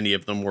know that any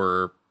of them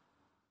were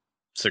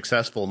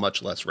successful,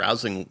 much less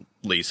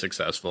rousingly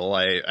successful.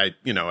 I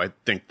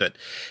think that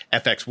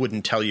FX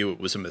wouldn't tell you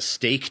it was a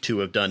mistake to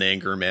have done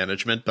Anger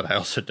Management, but I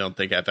also don't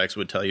think FX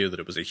would tell you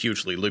that it was a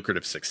hugely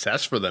lucrative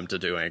success for them to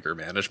do Anger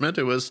Management.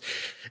 It was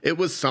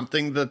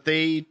something that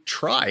they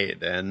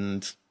tried,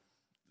 and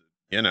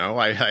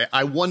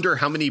I wonder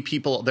how many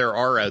people there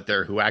are out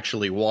there who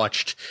actually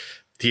watched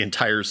the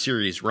entire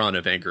series run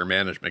of Anger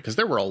Management, because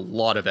there were a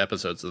lot of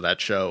episodes of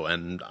that show,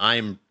 and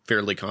I'm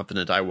fairly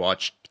confident I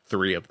watched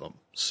 3 of them.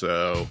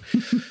 So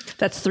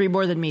that's 3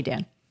 more than me,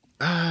 Dan.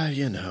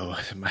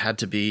 Had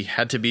to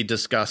be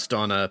discussed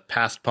on a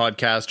past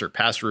podcast or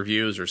past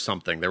reviews or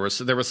something. There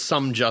was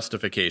some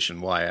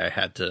justification why I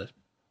had to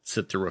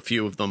sit through a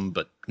few of them,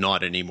 but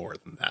not any more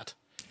than that.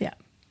 Yeah.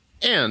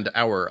 And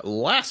our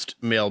last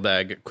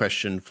mailbag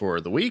question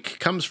for the week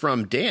comes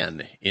from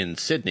Dan in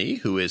Sydney,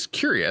 who is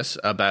curious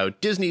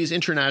about Disney's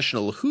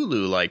international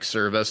Hulu-like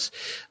service,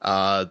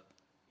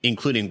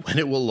 including when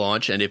it will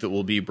launch and if it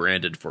will be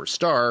branded for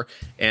Star.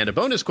 And a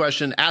bonus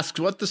question asks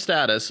what the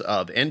status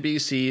of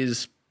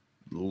NBC's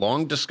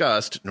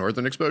long-discussed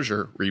Northern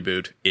Exposure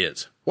reboot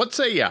is. What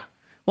say ya?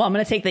 Well, I'm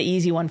going to take the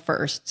easy one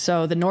first.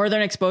 So the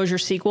Northern Exposure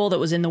sequel that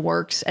was in the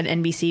works at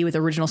NBC with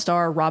original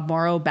star Rob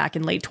Morrow back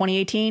in late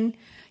 2018,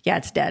 yeah,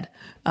 it's dead.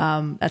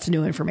 That's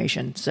new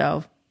information.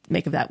 So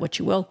make of that what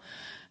you will.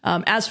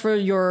 As for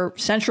your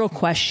central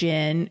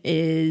question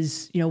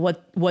is,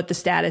 what the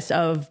status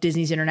of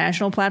Disney's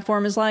international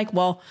platform is like.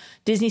 Well,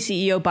 Disney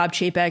CEO Bob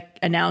Chapek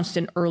announced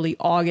in early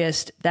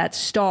August that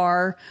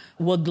Star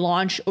would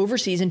launch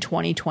overseas in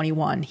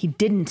 2021. He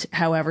didn't,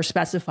 however,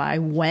 specify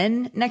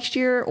when next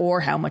year or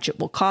how much it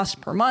will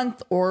cost per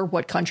month or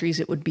what countries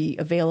it would be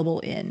available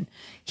in.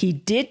 He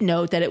did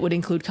note that it would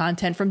include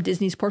content from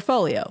Disney's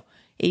portfolio: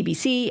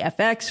 ABC,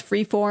 FX,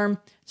 Freeform,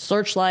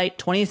 Searchlight,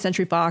 20th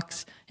Century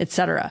Fox,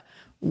 etc.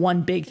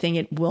 One big thing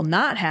it will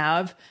not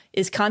have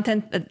is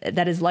content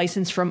that is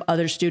licensed from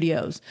other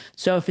studios.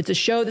 So if it's a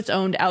show that's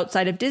owned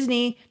outside of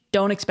Disney,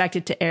 don't expect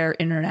it to air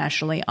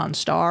internationally on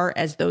Star,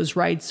 as those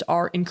rights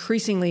are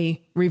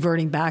increasingly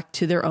reverting back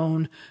to their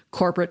own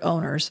corporate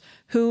owners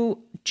who,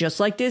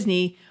 just like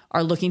Disney,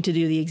 are looking to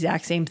do the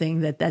exact same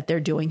thing that they're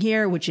doing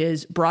here, which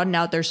is broaden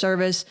out their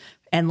service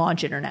and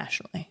launch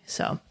internationally.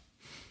 So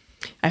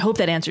I hope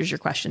that answers your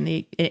question.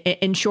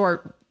 In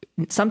short,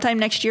 sometime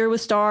next year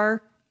with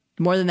Star.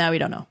 More than that, we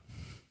don't know.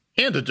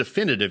 And a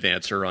definitive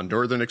answer on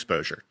Northern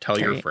Exposure. Tell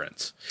your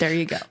friends. There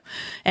you go.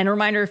 And a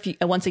reminder, if you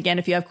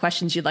have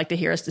questions you'd like to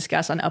hear us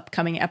discuss on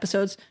upcoming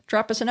episodes,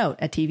 drop us a note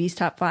at TV's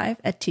Top 5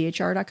 at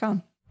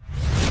THR.com.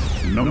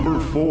 Number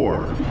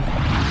 4.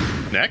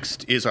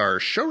 Next is our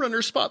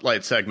Showrunner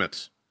Spotlight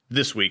segment.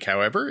 This week,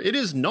 however, it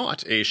is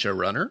not a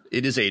showrunner.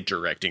 It is a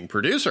directing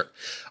producer.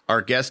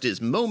 Our guest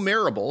is Mo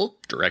Marable,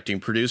 directing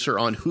producer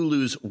on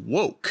Hulu's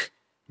Woke.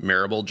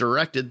 Marable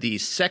directed the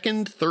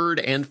 2nd,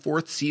 3rd, and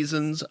 4th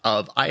seasons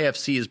of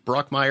IFC's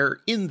Brockmire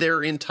in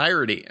their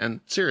entirety.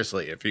 And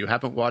seriously, if you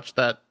haven't watched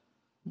that,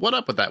 what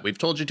up with that? We've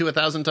told you to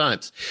 1,000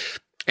 times.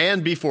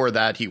 And before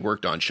that, he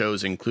worked on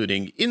shows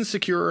including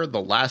Insecure,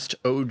 The Last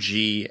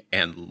OG,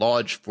 and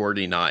Lodge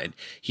 49.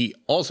 He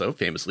also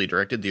famously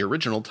directed the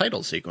original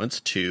title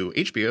sequence to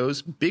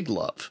HBO's Big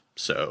Love.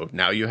 So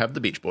now you have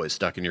the Beach Boys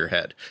stuck in your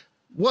head.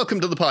 Welcome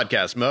to the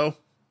podcast, Mo.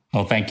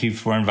 Well, thank you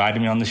for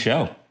inviting me on the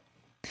show.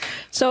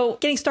 So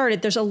getting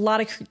started, there's a lot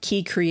of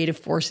key creative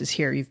forces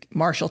here. You've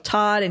Marshall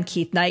Todd and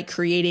Keith Knight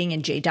creating,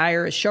 and Jay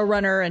Dyer as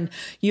showrunner, and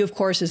you, of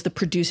course, as the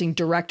producing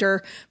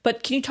director.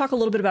 But can you talk a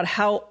little bit about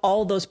how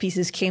all those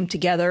pieces came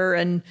together,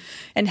 and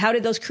how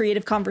did those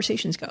creative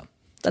conversations go?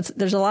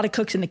 There's a lot of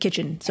cooks in the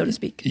kitchen, so to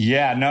speak.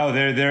 Yeah, no,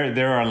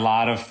 there are a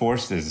lot of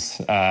forces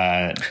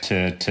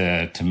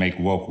to make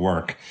Woke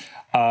work.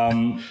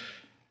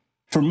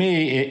 For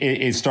me,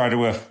 it started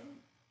with,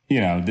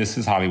 this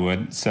is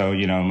Hollywood. So,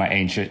 my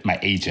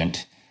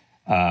agent,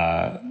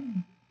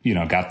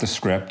 got the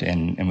script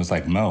and was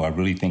like, Mo, I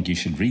really think you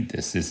should read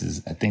this.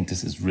 I think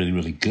this is really,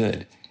 really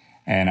good.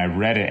 And I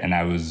read it and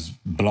I was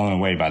blown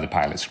away by the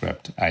pilot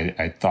script.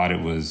 I thought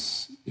it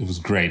was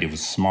great. It was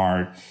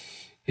smart.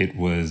 It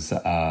was,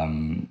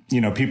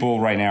 people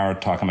right now are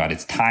talking about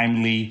it's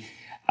timely.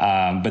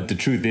 But the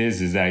truth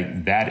is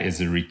that is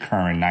a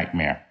recurring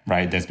nightmare,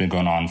 right? That's been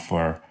going on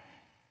for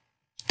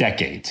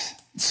decades.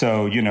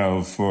 So,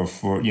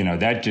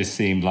 that just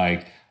seemed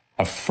like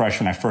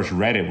when I first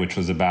read it, which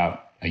was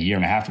about a year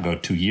and a half ago,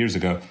 2 years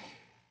ago,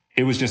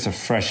 it was just a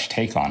fresh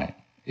take on it.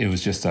 It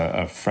was just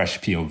a fresh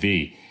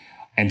POV.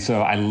 And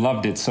so I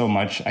loved it so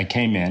much. I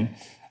came in,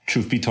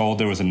 truth be told,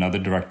 there was another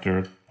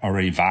director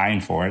already vying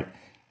for it.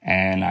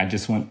 And I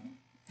just went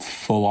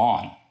full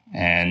on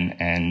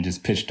and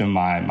just pitched him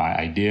my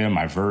idea,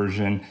 my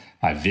version,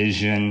 my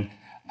vision,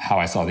 how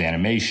I saw the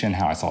animation,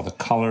 how I saw the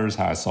colors,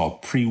 how I saw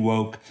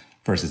pre-woke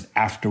versus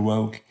after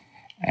woke,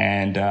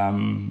 and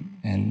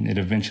it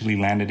eventually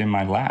landed in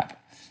my lap,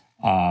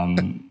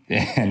 and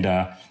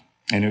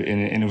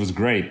it was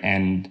great,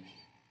 and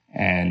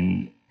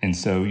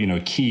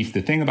so Keith.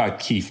 The thing about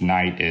Keith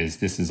Knight is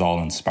this is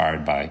all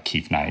inspired by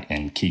Keith Knight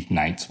and Keith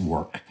Knight's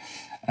work.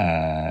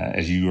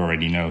 As you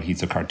already know,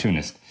 he's a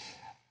cartoonist,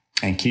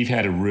 and Keith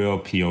had a real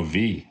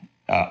POV,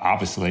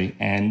 obviously,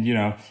 and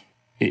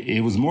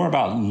it was more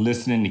about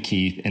listening to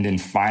Keith and then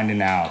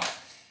finding out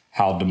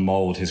how to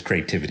mold his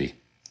creativity,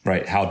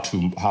 right? How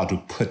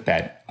to put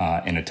that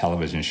in a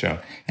television show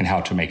and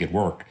how to make it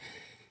work.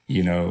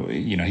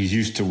 He's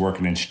used to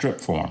working in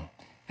strip form.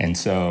 And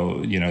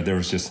so, there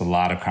was just a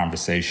lot of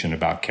conversation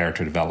about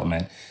character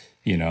development.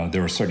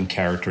 There were certain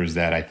characters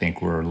that I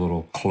think were a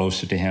little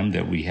closer to him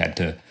that we had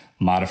to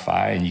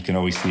modify. And you can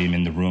always see him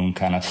in the room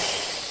kind of,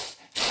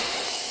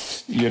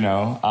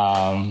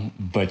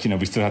 but,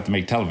 we still have to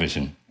make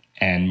television.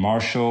 And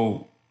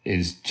Marshall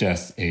is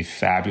just a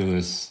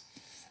fabulous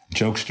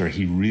jokester.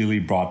 He really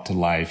brought to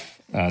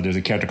life. There's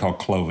a character called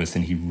Clovis,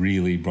 and he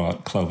really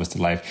brought Clovis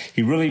to life.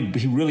 He really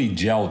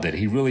gelled it.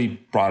 He really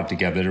brought it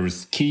together. There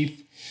was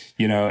Keith,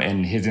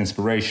 and his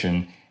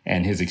inspiration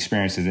and his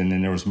experiences, and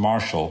then there was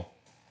Marshall,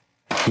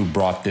 who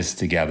brought this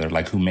together,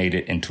 who made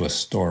it into a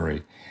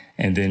story.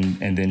 And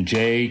then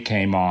Jay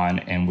came on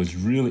and was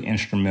really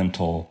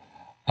instrumental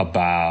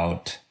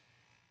about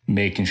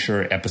making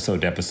sure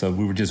episode to episode,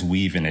 we were just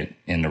weaving it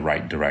in the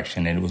right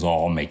direction, and it was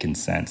all making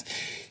sense.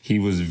 He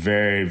was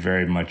very,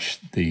 very much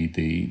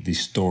the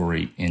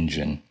story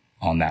engine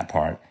on that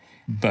part.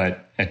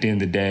 But at the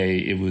end of the day,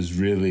 it was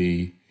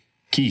really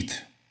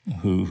Keith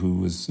who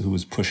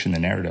was pushing the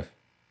narrative.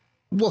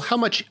 Well, how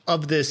much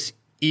of this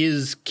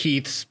is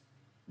Keith's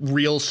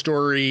real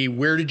story?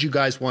 Where did you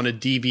guys want to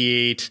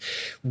deviate?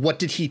 What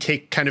did he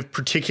take kind of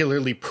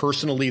particularly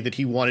personally that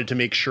he wanted to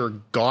make sure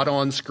got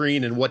on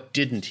screen, and what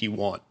didn't he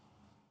want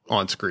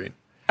on screen?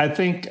 I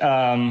think,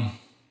 how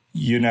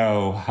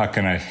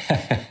can I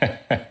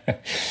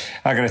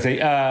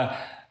say?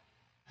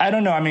 I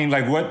don't know. I mean,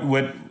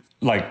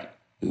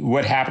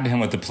 what happened to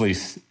him with the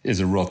police is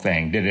a real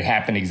thing. Did it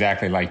happen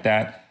exactly like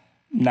that?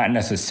 Not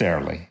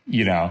necessarily,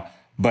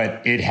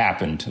 But it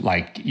happened.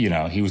 Like,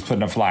 he was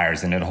putting up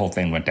flyers and the whole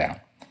thing went down.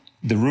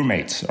 The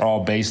roommates are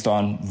all based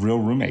on real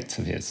roommates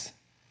of his.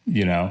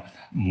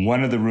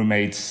 One of the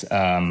roommates,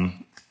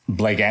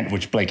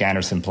 which Blake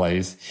Anderson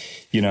plays,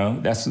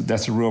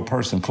 that's a real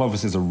person.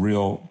 Clovis is a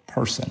real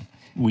person.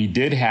 We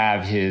did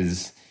have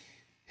his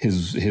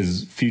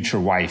future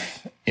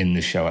wife in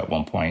the show at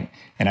one point,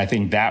 and I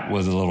think that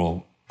was a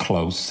little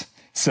close.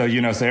 So,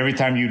 so every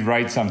time you'd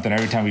write something,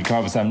 every time we'd come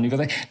up with something, you go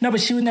like, no, but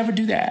she would never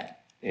do that.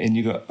 And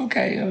you go,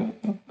 okay.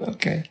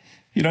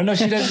 No,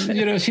 she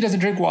doesn't, she doesn't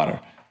drink water.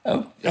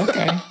 Oh,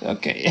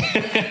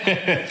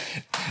 okay.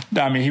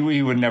 No, I mean,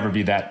 he would never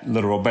be that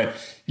literal, but,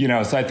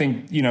 so I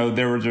think,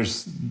 there were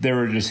just,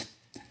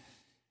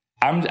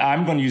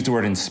 I'm going to use the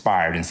word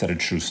inspired instead of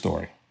true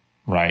story,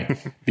 right?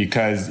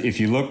 Because if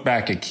you look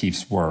back at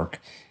Keith's work,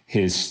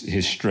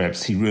 his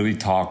strips, he really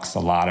talks a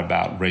lot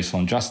about racial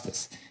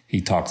injustice. He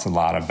talks a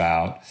lot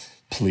about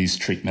police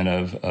treatment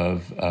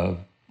of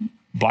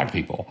Black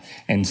people.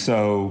 And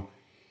so,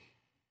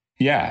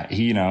 yeah,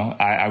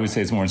 I would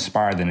say it's more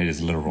inspired than it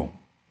is literal.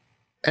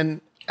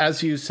 And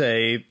as you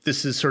say,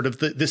 this is sort of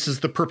this is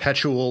the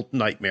perpetual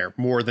nightmare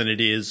more than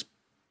it is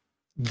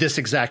this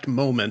exact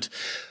moment.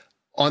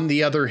 On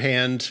the other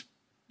hand,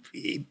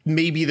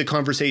 maybe the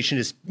conversation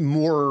is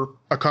more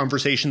a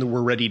conversation that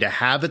we're ready to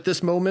have at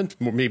this moment.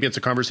 Maybe it's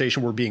a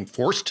conversation we're being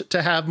forced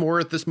to have more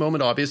at this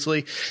moment,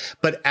 obviously.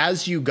 But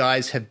as you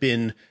guys have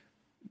been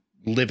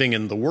living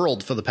in the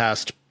world for the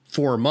past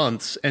 4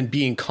 months and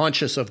being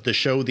conscious of the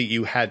show that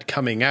you had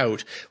coming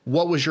out,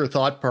 what was your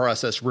thought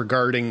process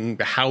regarding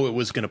how it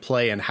was going to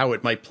play and how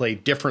it might play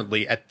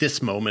differently at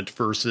this moment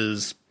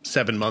versus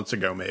 7 months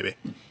ago, maybe?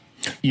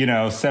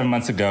 7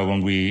 months ago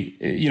when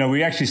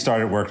we actually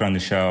started working on the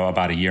show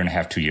about 1.5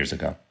 years, 2 years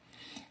ago.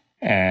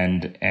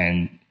 And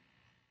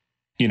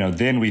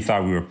then we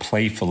thought we were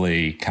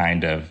playfully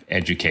kind of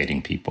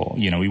educating people.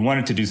 We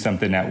wanted to do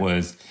something that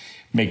was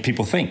make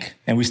people think,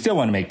 and we still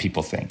want to make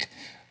people think.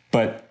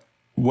 But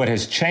what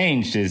has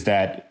changed is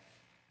that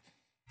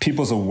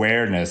people's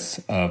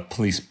awareness of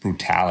police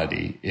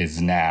brutality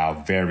is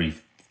now very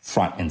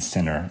front and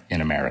center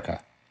in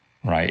America,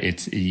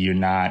 right? You're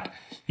not,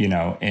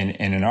 and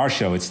in our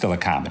show, it's still a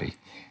comedy.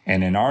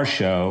 And in our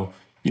show,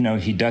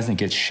 he doesn't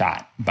get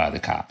shot by the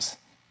cops,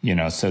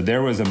 so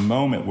there was a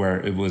moment where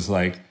it was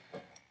like,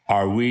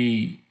 are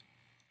we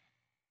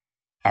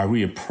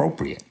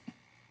appropriate?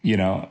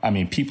 I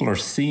mean, people are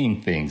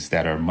seeing things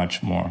that are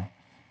much more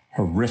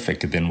horrific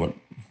than what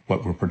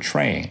we're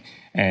portraying.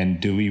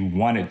 And do we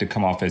want it to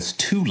come off as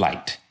too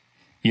light?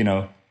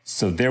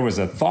 So there was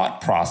a thought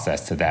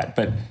process to that.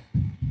 But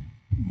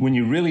when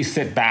you really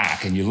sit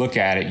back and you look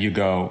at it, you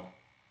go,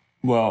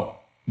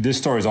 well, this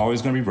story is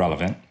always going to be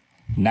relevant.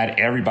 Not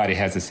everybody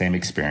has the same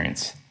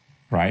experience,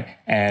 right?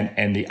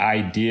 And the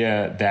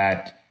idea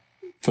that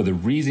for the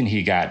reason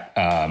he got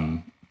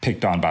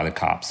picked on by the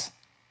cops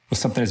was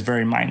something that's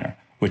very minor,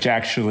 which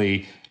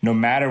actually, no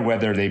matter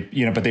whether they,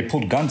 but they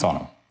pulled guns on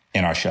him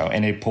in our show,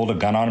 and they pulled a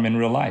gun on him in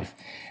real life.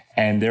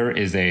 And there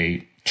is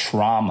a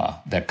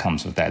trauma that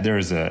comes with that. There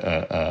is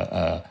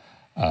a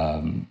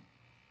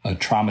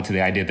trauma to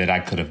the idea that I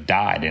could have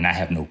died and I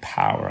have no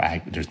power.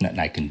 There's nothing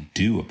I can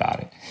do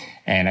about it.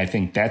 And I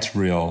think that's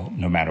real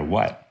no matter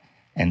what.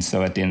 And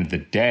so at the end of the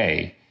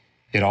day,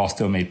 it all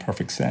still made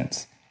perfect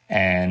sense.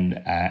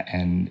 And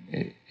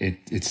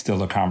it's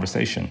still a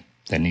conversation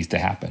that needs to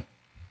happen.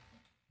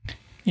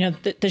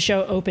 The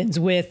show opens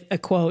with a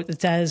quote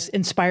that says,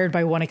 inspired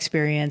by one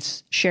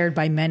experience, shared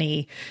by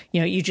many.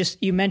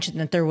 You mentioned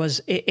that there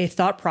was a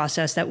thought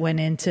process that went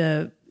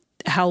into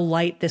how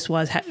light this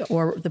was,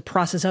 or the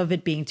process of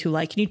it being too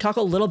light. Can you talk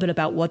a little bit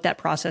about what that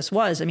process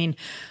was? I mean,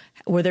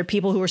 were there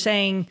people who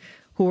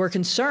were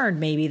concerned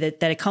maybe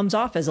that it comes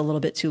off as a little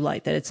bit too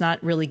light, that it's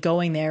not really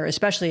going there,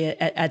 especially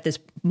at this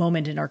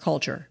moment in our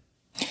culture?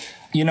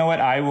 You know what?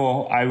 I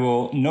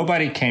will.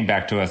 Nobody came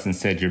back to us and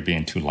said, you're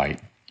being too light.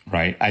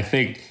 Right. I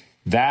think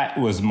that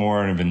was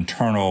more of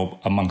internal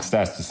amongst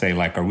us to say,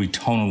 like, are we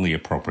tonally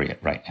appropriate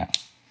right now?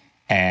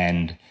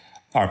 And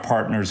our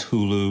partners,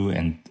 Hulu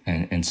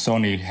and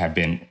Sony, have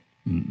been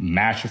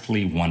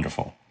masterfully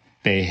wonderful.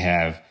 They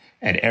have,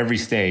 at every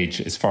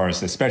stage, as far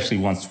as, especially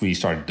once we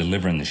started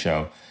delivering the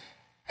show,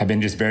 have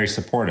been just very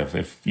supportive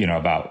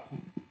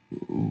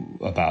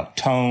about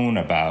tone,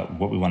 about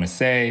what we want to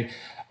say,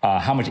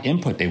 how much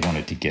input they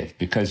wanted to give,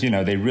 because,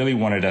 they really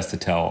wanted us to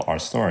tell our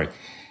story.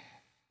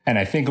 And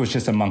I think it was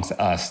just amongst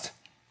us,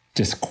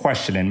 just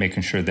questioning,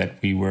 making sure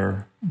that we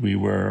were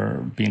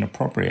being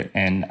appropriate.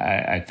 And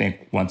I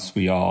think once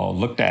we all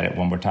looked at it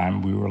one more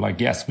time, we were like,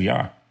 yes, we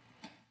are.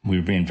 We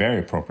were being very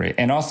appropriate.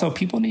 And also,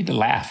 people need to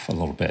laugh a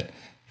little bit.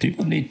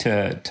 People need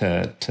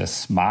to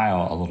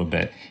smile a little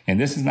bit. And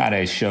this is not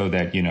a show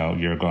that,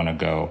 you're going to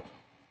go,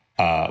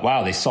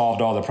 wow, they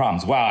solved all the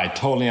problems. Wow, I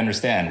totally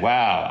understand.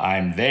 Wow,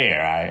 I'm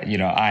there.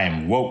 I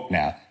am woke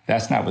now.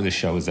 That's not what the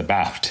show is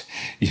about.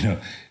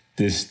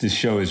 This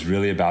show is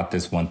really about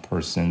this one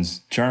person's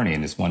journey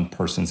and this one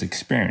person's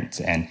experience,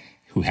 and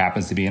who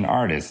happens to be an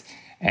artist,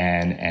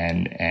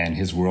 and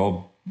his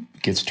world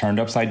gets turned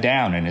upside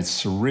down, and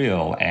it's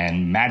surreal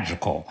and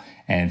magical,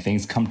 and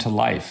things come to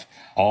life,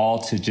 all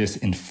to just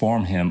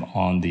inform him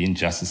on the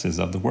injustices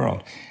of the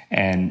world.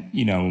 And,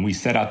 when we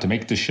set out to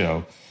make the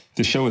show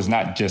is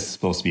not just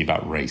supposed to be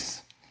about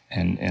race.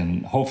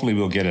 And hopefully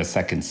we'll get a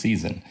second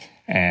season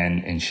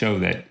and show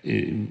that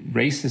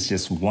race is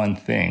just one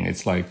thing.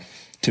 It's like,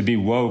 to be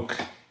woke,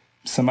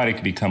 somebody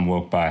could become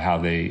woke by how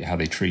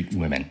they treat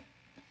women,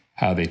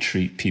 how they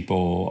treat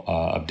people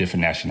of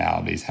different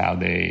nationalities, how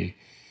they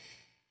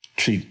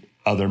treat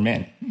other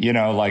men.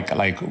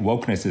 Like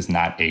wokeness is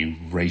not a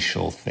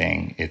racial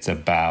thing. It's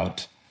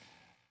about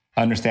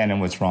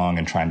understanding what's wrong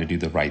and trying to do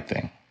the right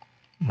thing,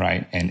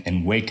 right?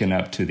 And waking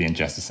up to the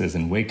injustices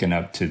and waking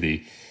up to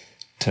the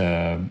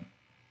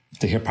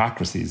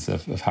hypocrisies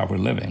of how we're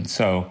living.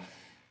 So,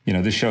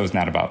 this show is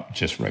not about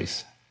just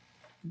race.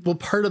 Well,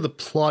 part of the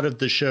plot of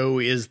the show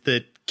is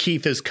that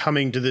Keith is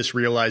coming to this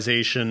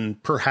realization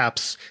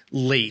perhaps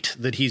late,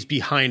 that he's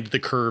behind the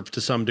curve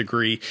to some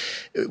degree.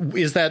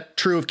 Is that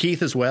true of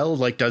Keith as well?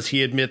 Like, does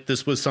he admit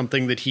this was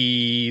something that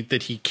he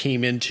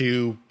came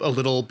into a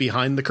little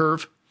behind the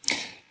curve?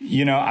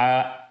 No,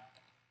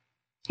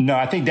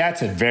 I think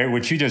that's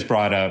what you just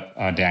brought up,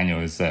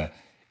 Daniel,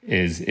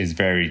 is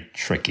very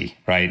tricky,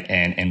 right?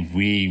 And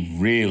we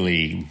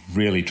really,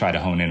 really try to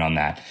hone in on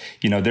that.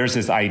 There's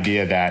this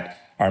idea that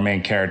our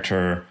main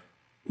character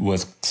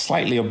was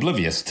slightly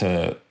oblivious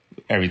to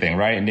everything,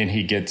 right? And then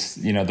he gets,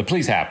 the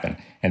police happen.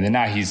 And then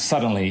now he's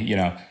suddenly,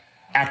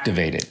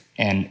 activated.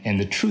 And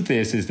the truth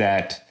is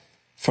that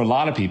for a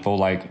lot of people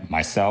like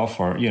myself,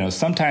 or,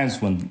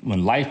 sometimes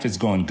when life is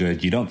going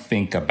good, you don't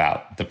think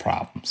about the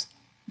problems.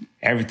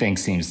 Everything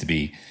seems to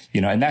be,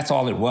 and that's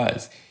all it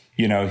was.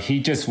 He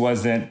just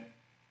wasn't,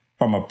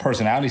 from a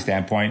personality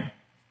standpoint,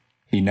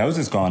 he knows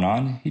it's going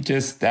on.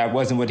 That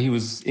wasn't what he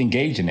was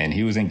engaging in.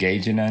 He was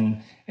engaging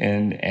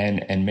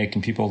in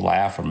making people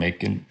laugh or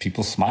making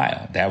people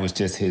smile. That was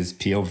just his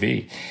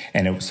POV.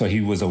 And so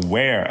he was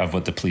aware of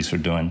what the police were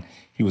doing.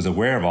 He was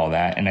aware of all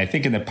that. And I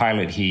think in the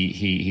pilot,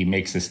 he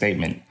makes a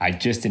statement, I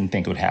just didn't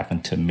think it would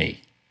happen to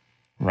me,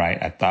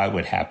 right? I thought it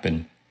would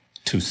happen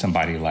to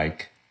somebody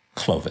like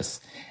Clovis.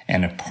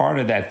 And a part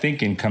of that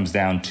thinking comes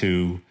down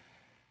to,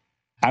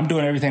 I'm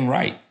doing everything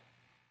right.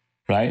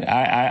 Right?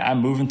 I'm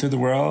moving through the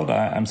world.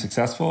 I'm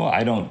successful.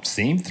 I don't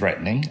seem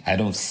threatening. I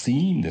don't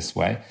seem this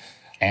way.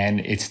 And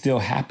it still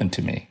happened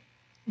to me.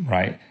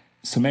 Right?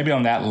 So maybe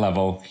on that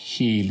level,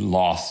 he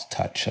lost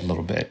touch a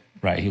little bit.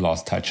 Right? He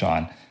lost touch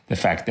on the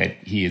fact that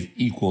he is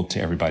equal to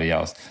everybody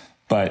else.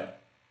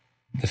 But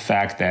the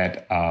fact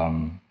that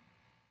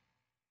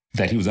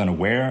that he was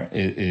unaware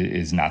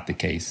is not the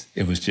case.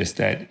 It was just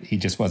that he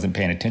just wasn't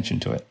paying attention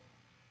to it.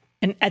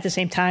 And at the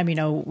same time,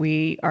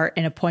 we are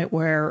in a point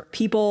where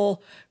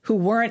people who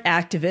weren't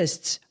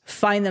activists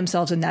find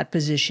themselves in that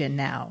position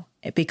now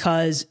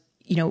because,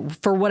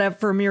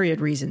 for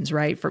myriad reasons,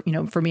 right?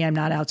 For me, I'm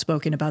not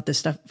outspoken about this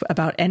stuff,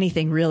 about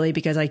anything really,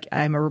 because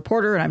I'm a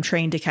reporter and I'm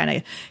trained to kind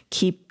of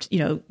keep,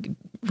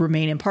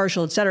 remain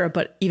impartial, et cetera.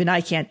 But even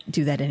I can't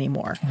do that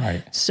anymore.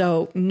 Right.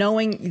 So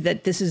knowing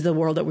that this is the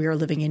world that we are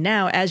living in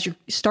now, as you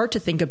start to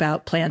think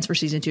about plans for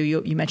season 2,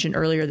 you mentioned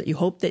earlier that you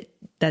hope that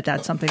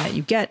that's something that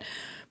you get.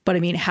 But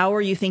how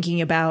are you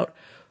thinking about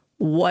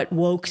what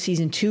woke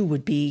season 2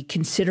 would be,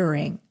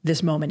 considering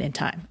this moment in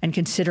time and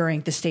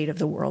considering the state of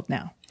the world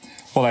now?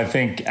 Well, I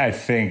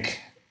think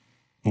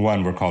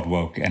one, we're called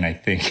woke, and I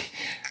think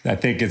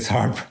it's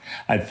hard.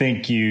 I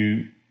think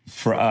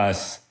for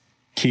us,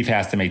 Keith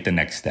has to make the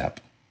next step,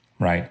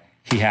 right?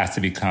 He has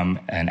to become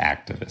an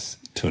activist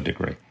to a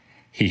degree.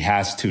 He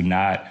has to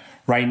not.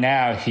 Right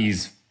now,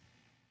 he's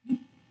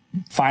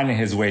finding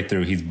his way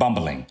through. He's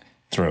bumbling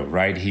through,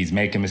 right? He's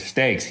making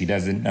mistakes. He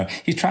doesn't know.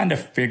 He's trying to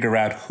figure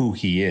out who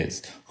he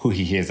is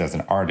as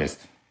an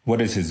artist.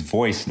 What is his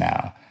voice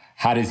now?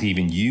 How does he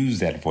even use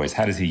that voice?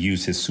 How does he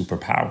use his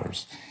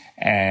superpowers?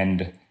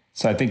 And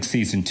so I think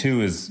season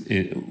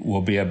 2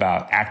 will be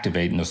about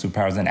activating those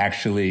superpowers and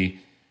actually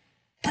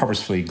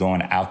purposefully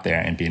going out there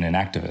and being an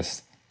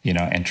activist,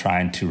 and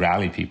trying to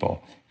rally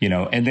people,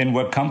 and then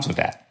what comes with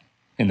that.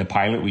 In the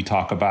pilot, we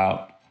talk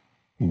about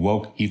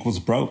woke equals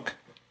broke.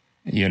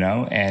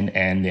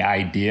 And the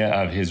idea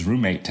of his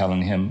roommate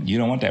telling him, you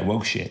don't want that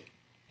woke shit.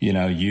 You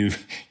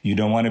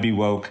don't want to be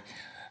woke.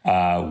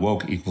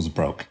 Woke equals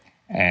broke.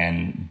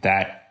 And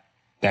that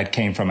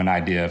came from an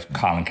idea of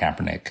Colin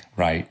Kaepernick,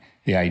 right?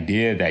 The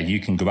idea that you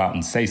can go out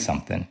and say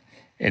something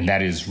and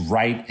that is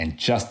right and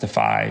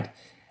justified,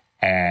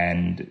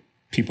 and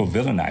people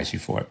villainize you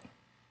for it.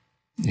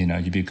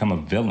 You become a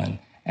villain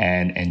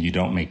and you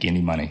don't make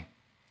any money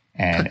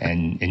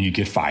and you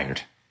get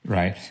fired.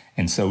 Right.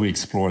 And so we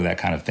explore that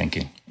kind of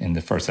thinking in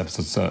the first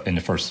episode, so in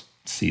the first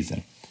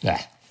season.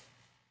 Yeah.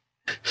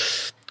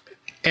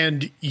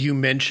 And you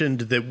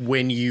mentioned that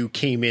when you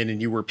came in and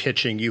you were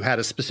pitching, you had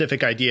a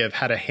specific idea of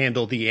how to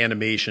handle the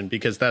animation,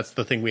 because that's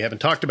the thing we haven't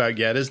talked about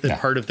yet, is that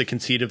part of the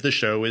conceit of the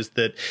show is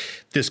that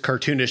this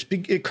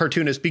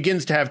cartoonist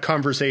begins to have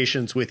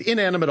conversations with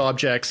inanimate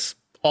objects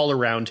all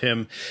around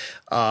him,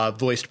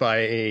 voiced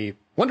by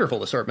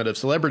wonderful assortment of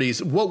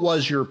celebrities. What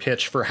was your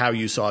pitch for how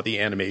you saw the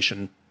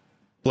animation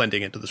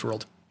blending into this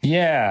world?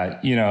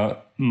 Yeah,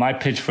 my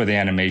pitch for the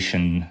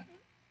animation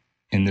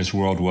in this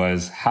world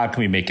was, how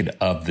can we make it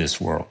of this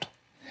world?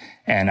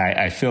 And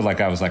I feel like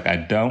I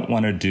don't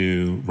want to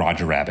do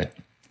Roger Rabbit.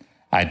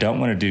 I don't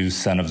want to do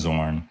Son of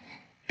Zorn,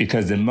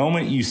 because the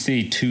moment you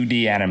see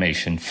 2D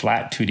animation,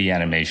 flat 2D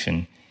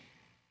animation,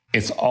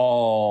 it's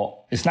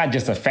not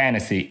just a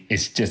fantasy,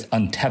 it's just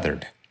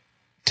untethered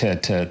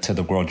to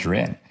the world you're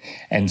in.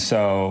 And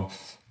so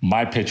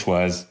my pitch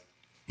was,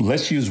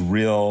 let's use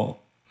real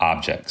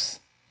objects.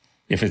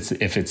 If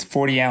it's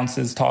 40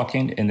 ounces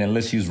talking, and then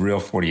let's use real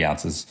 40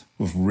 ounces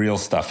with real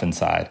stuff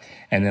inside.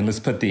 And then let's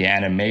put the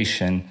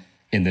animation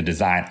in the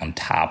design on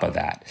top of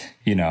that.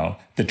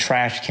 The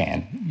trash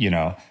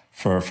can,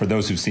 for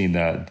those who've seen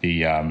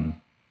the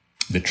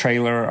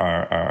trailer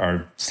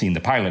or seen the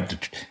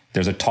pilot,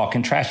 there's a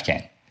talking trash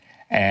can.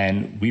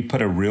 And we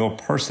put a real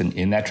person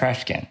in that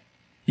trash can,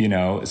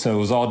 so it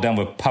was all done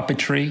with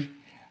puppetry.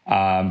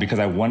 Because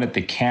I wanted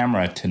the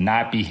camera to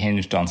not be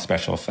hinged on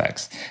special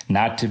effects,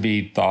 not to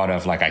be thought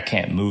of like I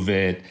can't move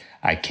it,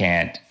 I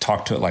can't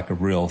talk to it like a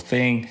real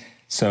thing.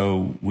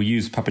 So we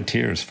use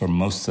puppeteers for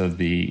most of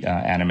the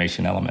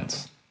animation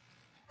elements.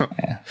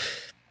 Yeah.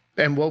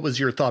 And what was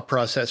your thought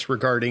process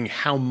regarding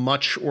how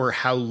much or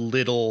how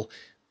little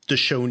the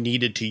show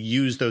needed to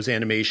use those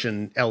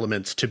animation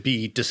elements to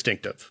be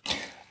distinctive?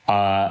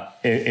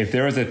 If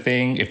there was a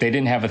thing, if they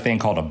didn't have a thing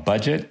called a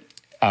budget,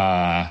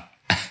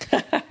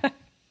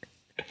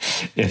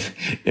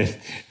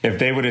 if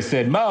they would have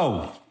said,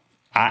 Mo,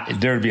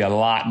 there'd be a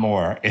lot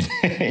more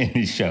in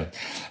these shows.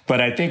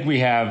 But I think we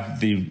have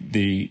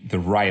the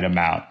right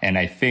amount. And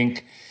I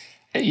think,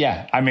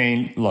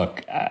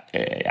 look,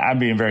 I'm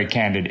being very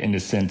candid in the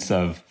sense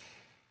of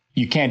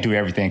you can't do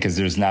everything because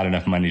there's not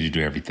enough money to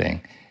do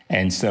everything.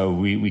 And so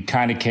we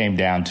kind of came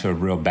down to a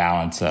real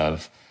balance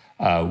of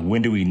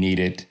when do we need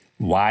it?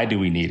 Why do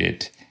we need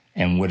it?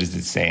 And what is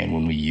it saying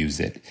when we use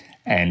it?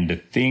 And the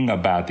thing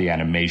about the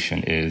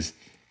animation is,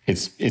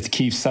 it's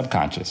Keith's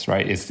subconscious,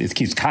 right? It's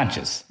Keith's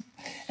conscious.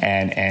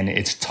 And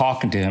it's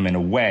talking to him in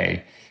a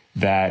way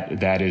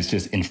that is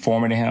just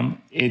informing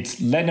him. It's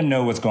letting him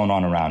know what's going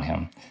on around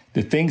him.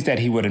 The things that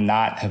he would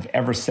not have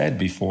ever said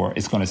before,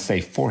 it's going to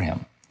say for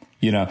him.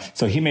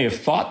 So he may have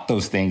thought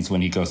those things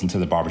when he goes into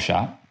the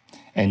barbershop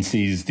and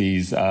sees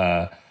these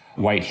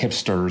white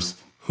hipsters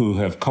who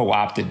have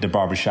co-opted the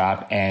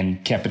barbershop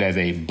and kept it as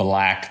a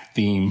black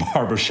themed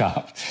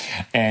barbershop.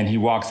 And he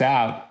walks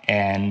out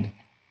and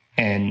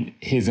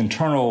his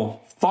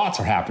internal thoughts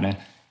are happening,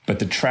 but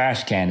the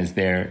trash can is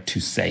there to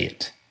say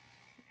it.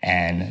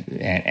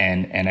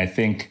 And I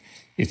think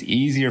it's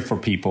easier for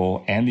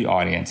people and the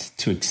audience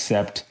to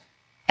accept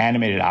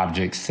animated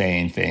objects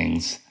saying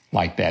things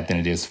like that than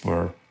it is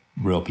for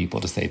real people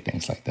to say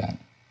things like that.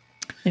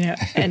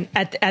 And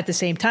at the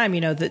same time,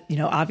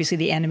 obviously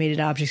the animated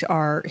objects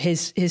are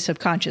his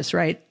subconscious,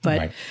 right? But,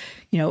 right.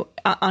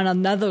 On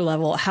another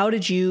level, how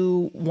did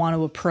you want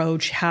to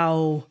approach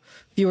how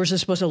viewers are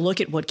supposed to look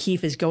at what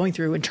Keith is going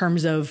through in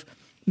terms of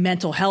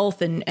mental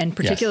health and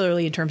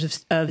particularly in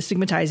terms of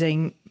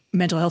stigmatizing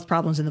mental health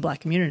problems in the Black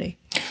community?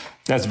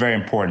 That's very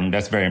important.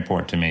 That's very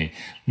important to me.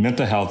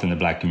 Mental health in the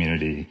Black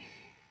community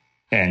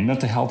and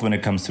mental health when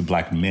it comes to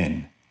Black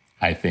men,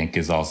 I think,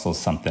 is also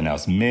something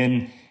else.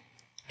 Men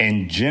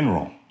in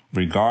general,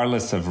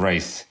 regardless of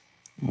race,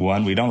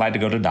 one, we don't like to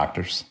go to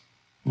doctors.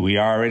 We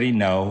already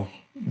know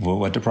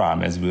what the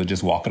problem is. We'll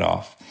just walk it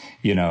off.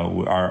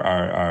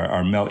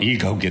 Our male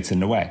ego gets in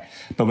the way.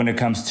 But when it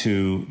comes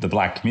to the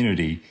Black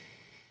community,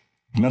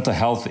 mental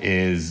health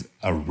is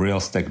a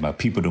real stigma.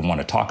 People don't want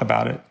to talk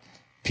about it.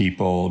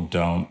 People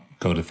don't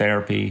go to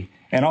therapy.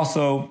 And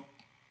also,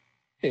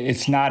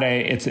 it's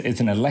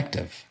an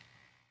elective.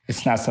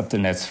 It's not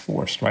something that's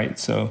forced, right?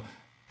 So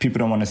people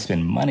don't want to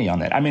spend money on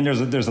that. I mean,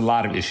 there's a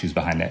lot of issues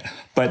behind that.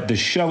 But the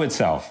show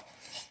itself,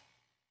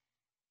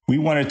 we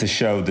wanted to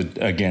show, the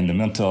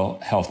mental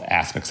health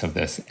aspects of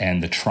this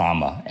and the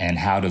trauma and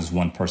how does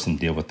one person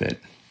deal with it.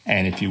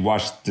 And if you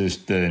watch the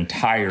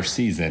entire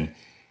season,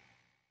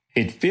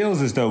 it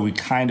feels as though we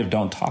kind of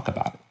don't talk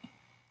about it.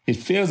 It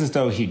feels as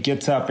though he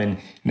gets up and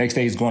next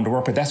day he's going to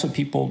work, but that's what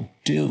people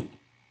do.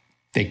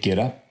 They get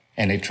up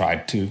and they try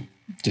to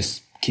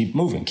just keep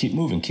moving.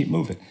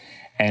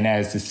 And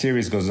as the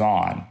series goes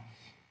on,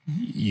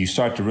 you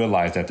start to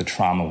realize that the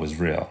trauma was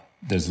real.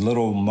 There's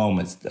little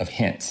moments of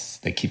hints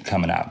that keep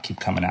coming out.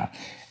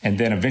 And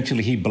then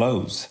eventually he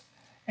blows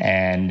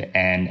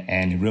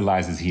and he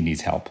realizes he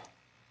needs help.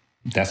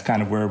 That's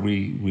kind of where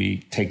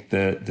we take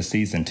the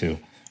season to,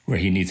 where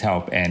he needs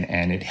help.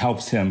 And it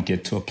helps him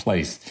get to a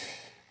place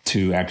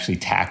to actually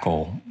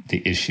tackle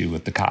the issue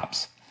with the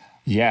cops.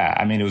 Yeah,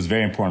 I mean, it was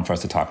very important for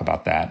us to talk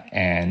about that.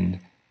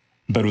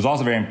 But it was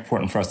also very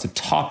important for us to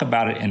talk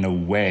about it in a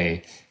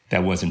way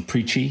that wasn't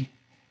preachy,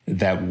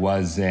 that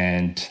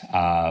wasn't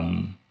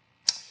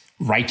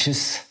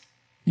righteous,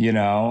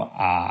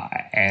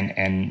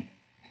 and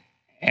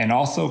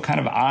also kind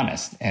of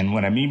honest. And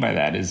what I mean by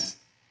that is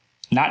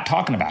not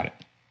talking about it.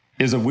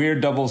 There's a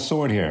weird double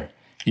sword here.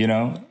 You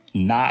know,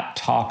 not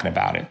talking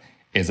about it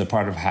is a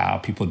part of how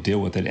people deal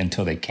with it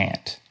until they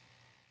can't.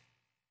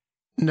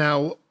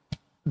 Now,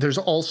 there's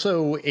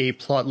also a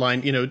plot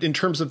line, you know, in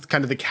terms of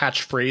kind of the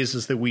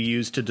catchphrases that we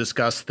use to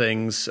discuss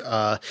things.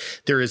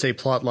 There is a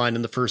plot line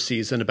in the first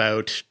season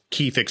about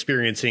Keith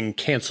experiencing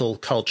cancel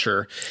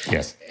culture.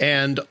 Yes.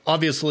 And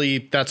obviously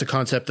that's a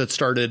concept that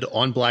started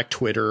on Black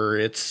Twitter.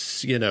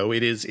 It's, you know,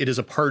 it is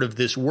a part of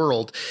this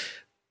world.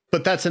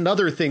 But that's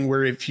another thing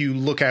where if you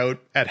look out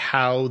at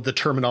how the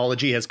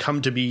terminology has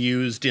come to be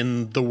used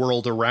in the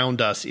world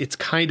around us, it's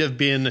kind of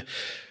been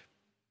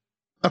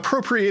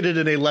appropriated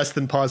in a less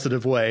than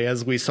positive way,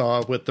 as we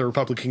saw with the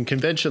Republican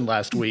convention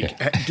last week.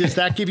 Does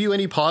that give you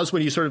any pause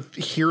when you sort of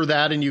hear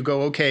that and you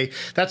go, okay,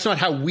 that's not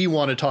how we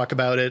want to talk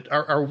about it?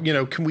 Or you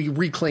know, can we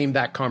reclaim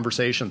that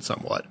conversation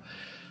somewhat?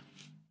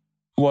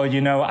 Well,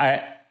 you know,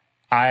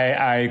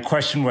 I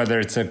question whether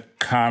it's a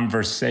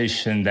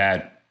conversation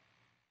that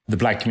the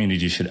Black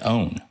community should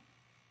own,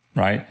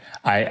 right?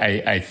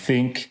 I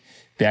think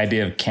the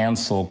idea of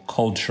cancel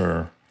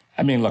culture,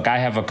 I mean, look, I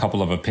have a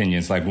couple of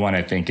opinions. Like one,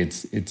 I think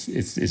it's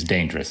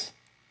dangerous,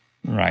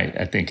 right?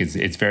 I think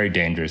it's very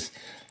dangerous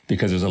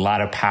because there's a lot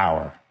of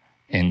power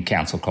in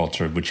cancel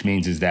culture, which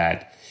means is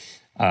that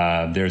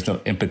there's no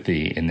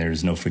empathy and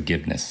there's no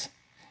forgiveness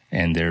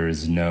and there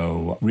is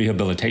no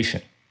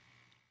rehabilitation,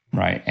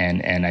 right?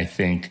 And I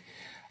think,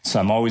 so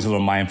I'm always a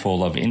little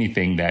mindful of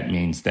anything that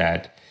means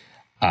that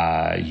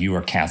you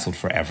are canceled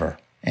forever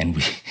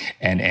and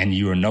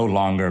you are no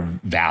longer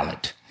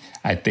valid.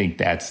 I think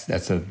that's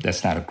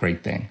not a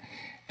great thing.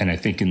 And I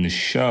think in the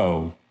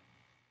show,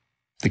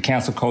 the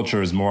cancel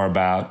culture is more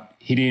about,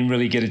 he didn't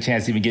really get a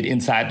chance to even get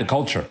inside the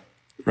culture,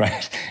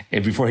 right?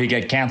 Before he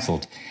got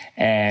canceled.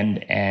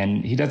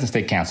 And he doesn't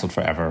stay canceled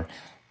forever,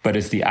 but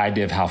it's the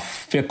idea of how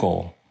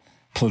fickle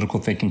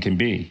political thinking can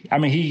be. I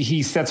mean,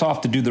 he sets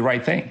off to do the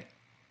right thing.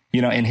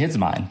 You know, in his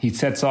mind, he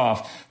sets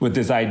off with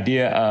this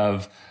idea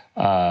of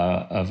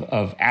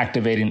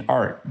activating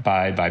art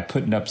by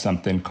putting up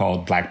something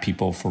called Black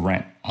People for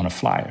Rent on a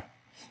flyer.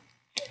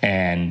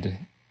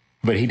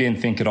 But he didn't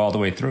think it all the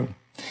way through.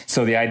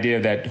 So the idea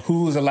that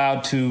who's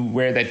allowed to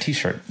wear that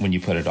T-shirt when you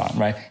put it on,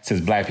 right? It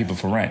says Black People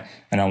for Rent.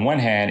 And on one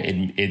hand,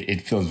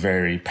 it feels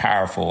very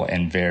powerful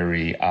and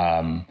very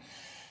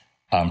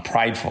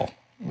prideful,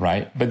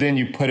 right? But then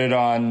you put it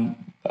on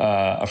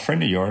a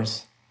friend of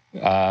yours who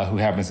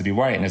happens to be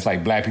white, and it's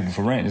like Black People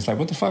for Rent. And it's like,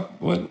 what the fuck?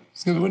 What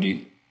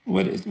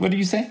do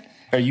you say?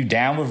 Are you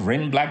down with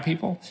renting Black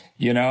people?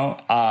 You know,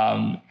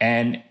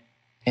 and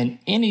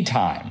any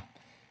time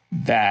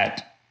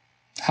that,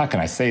 how can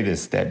I say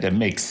this, that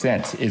makes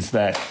sense, is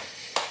that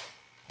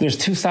there's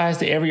two sides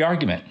to every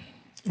argument,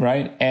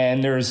 right?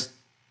 And there's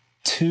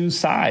two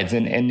sides.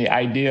 And the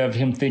idea of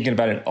him thinking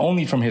about it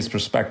only from his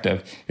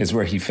perspective is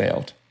where he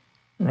failed,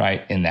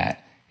 right? In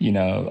that, you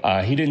know,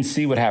 he didn't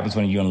see what happens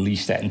when you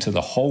unleash that into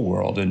the whole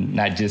world and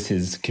not just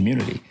his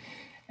community.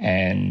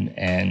 And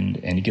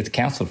he gets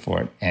canceled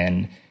for it.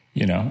 And,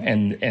 you know,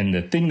 and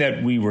the thing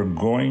that we were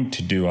going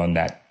to do on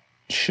that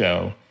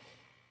show,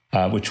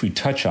 which we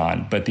touch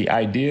on, but the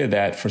idea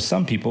that for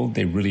some people,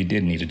 they really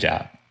did need a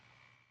job.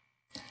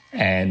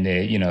 And,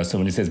 you know, so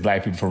when it says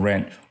Black People for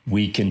Rent,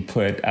 we can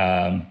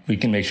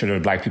make sure there are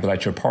Black people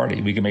at your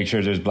party. We can make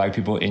sure there's Black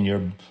people in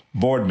your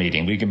board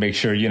meeting. We can make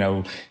sure, you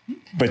know,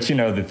 but, you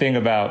know, the thing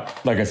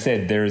about, like I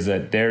said, there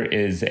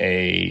is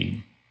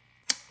a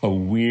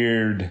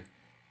weird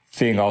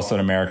thing also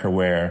in America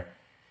where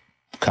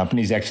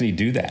companies actually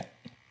do that.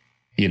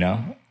 You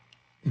know,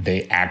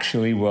 they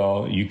actually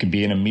will, you can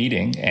be in a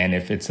meeting, and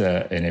if it's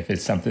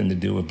something to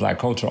do with Black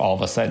culture, all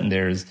of a sudden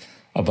there's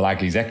a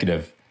Black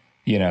executive,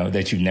 you know,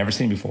 that you've never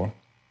seen before,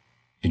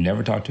 you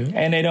never talked to,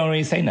 and they don't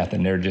really say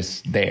nothing. They're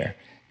just there,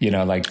 you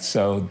know, like,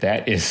 so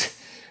that is,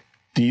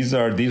 these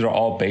are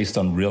all based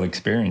on real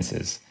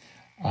experiences.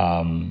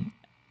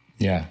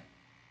 Yeah.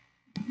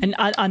 And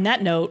on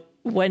that note,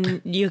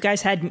 when you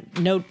guys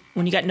when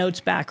you got notes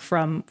back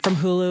from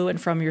Hulu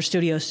and from your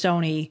studio,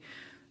 Sony,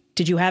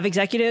 did you have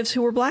executives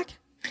who were Black?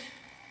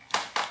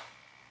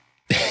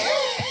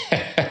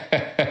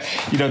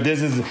 You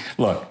know,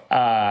 look,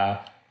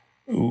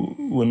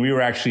 when we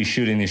were actually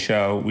shooting the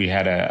show, we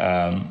had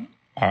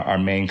our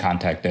main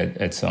contact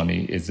at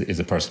Sony is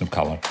a person of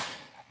color.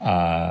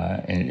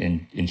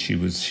 And she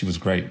was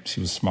great. She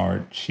was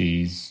smart.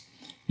 She's,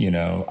 you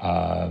know,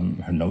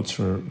 her notes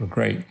were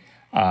great.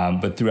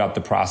 But throughout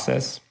the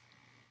process,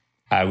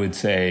 I would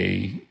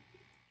say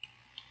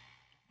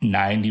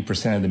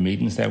 90% of the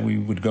meetings that we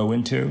would go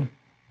into,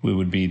 we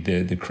would be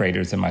the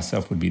creators and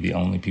myself would be the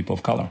only people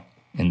of color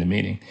in the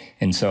meeting.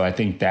 And so I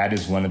think that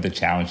is one of the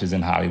challenges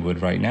in Hollywood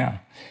right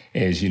now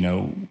is, you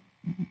know,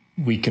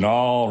 we can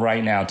all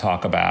right now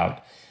talk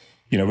about,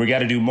 you know, we got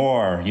to do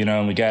more, you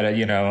know, we got to,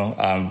 you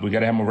know, we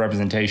got to have more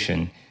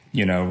representation.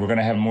 You know, we're going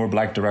to have more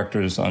Black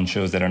directors on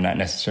shows that are not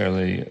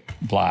necessarily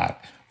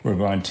Black. We're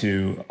going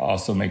to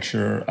also make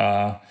sure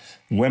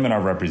women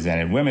are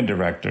represented, women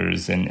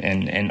directors,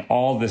 and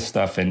all this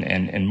stuff,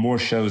 and more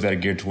shows that are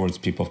geared towards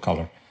people of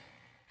color.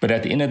 But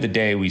at the end of the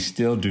day, we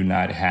still do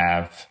not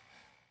have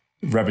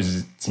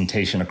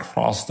representation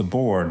across the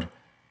board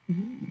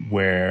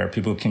where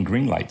people can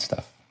greenlight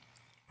stuff,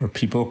 where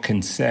people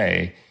can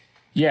say,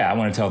 yeah, I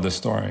want to tell this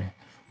story.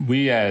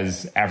 We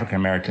as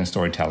African-American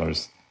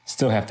storytellers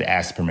still have to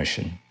ask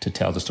permission to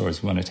tell the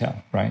stories we want to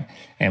tell, right?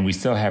 And we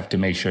still have to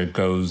make sure it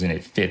goes and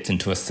it fits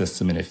into a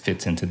system and it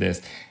fits into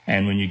this.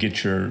 And when you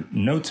get your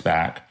notes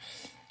back,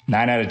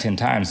 9 out of 10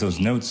 times, those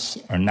notes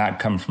are not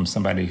coming from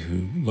somebody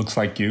who looks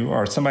like you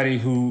or somebody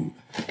who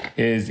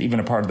is even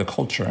a part of the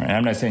culture. And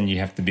I'm not saying you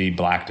have to be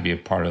Black to be a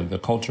part of the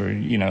culture.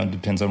 You know, it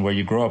depends on where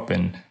you grow up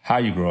and how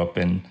you grow up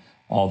and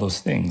all those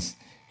things,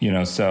 you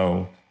know.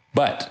 So,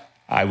 but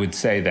I would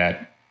say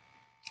that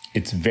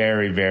it's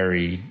very,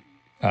 very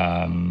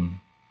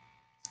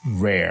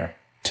rare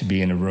to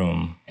be in a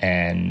room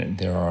and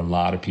there are a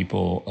lot of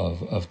people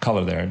of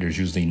color there. There's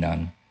usually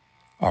none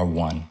or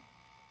one.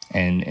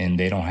 And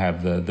they don't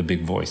have the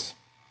big voice.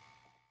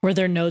 Were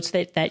there notes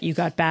that you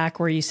got back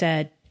where you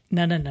said,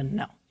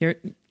 no,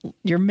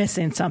 you're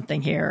missing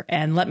something here,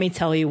 and let me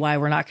tell you why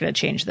we're not going to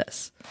change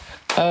this?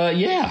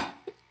 Yeah.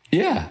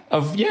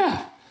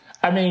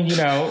 I mean, you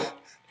know,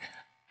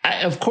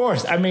 of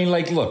course. I mean,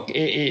 like, look,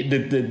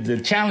 the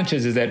challenge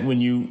is that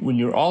when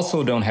you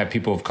also don't have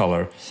people of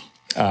color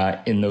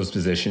in those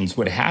positions,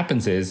 what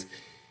happens is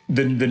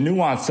the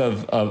nuance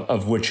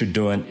of what you're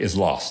doing is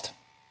lost.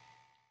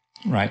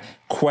 Right?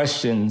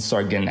 Questions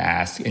start getting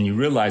asked and you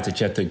realize that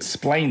you have to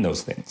explain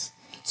those things.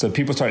 So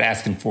people start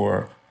asking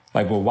for,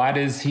 like, well, why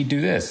does he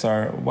do this?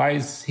 Or why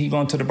is he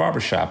going to the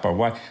barbershop? Or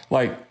why,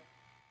 like,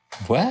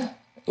 what?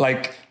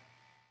 Like,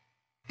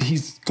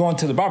 he's going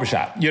to the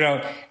barbershop, you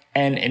know,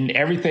 and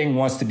everything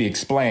wants to be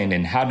explained.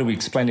 And how do we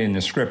explain it in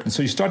the script? And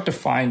so you start to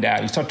find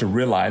out, you start to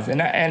realize,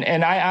 and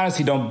I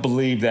honestly don't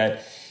believe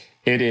that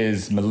it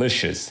is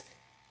malicious.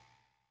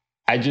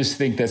 I just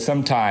think that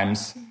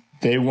sometimes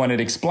they want it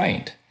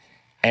explained.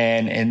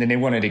 And then they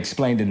want it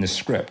explained in the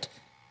script,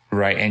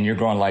 right? And you're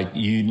going like,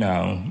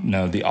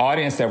 no, the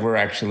audience that we're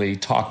actually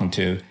talking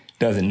to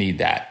doesn't need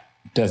that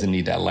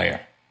layer.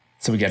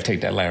 So we got to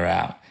take that layer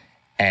out.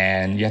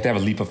 And you have to have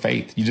a leap of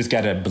faith. You just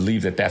got to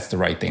believe that that's the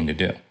right thing to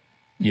do,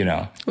 you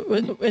know?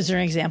 Is there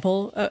an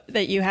example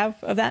that you have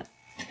of that?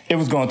 It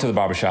was going to the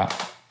barbershop.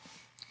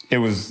 It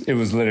was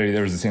literally,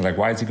 there was this thing like,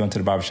 why is he going to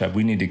the barbershop?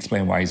 We need to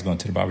explain why he's going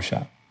to the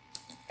barbershop.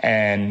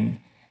 And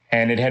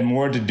it had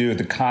more to do with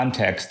the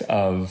context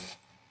of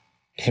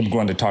him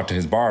going to talk to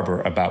his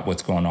barber about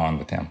what's going on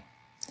with him,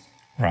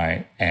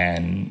 right?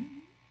 And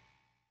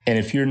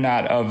if you're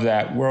not of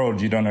that world,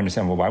 you don't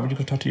understand, well, why would you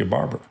go talk to your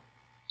barber?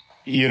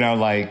 You know,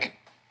 like,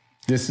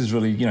 this is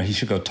really, you know, he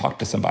should go talk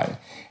to somebody.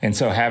 And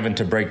so having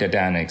to break that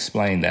down and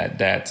explain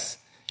that's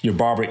your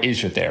barber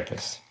is your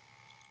therapist,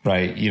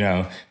 right? You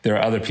know, there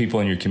are other people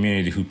in your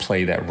community who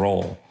play that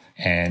role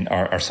and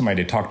are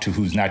somebody to talk to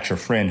who's not your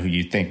friend who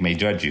you think may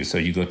judge you. So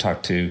you go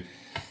talk to,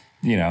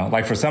 you know,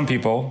 like for some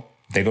people,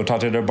 they go talk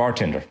to their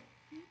bartender.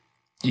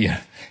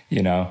 Yeah,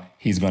 you know,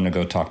 he's going to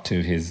go talk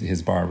to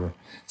his barber.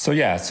 So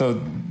yeah,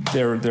 so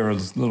there are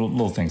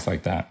little things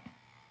like that.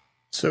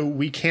 So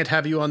we can't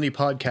have you on the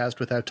podcast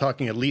without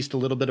talking at least a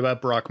little bit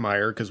about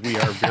Brockmire, because we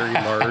are very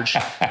large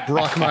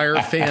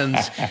Brockmire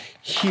fans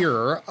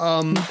here.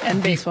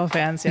 And baseball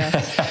fans, yeah.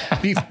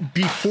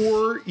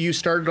 Before you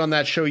started on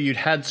that show, you'd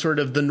had sort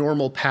of the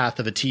normal path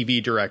of a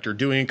TV director,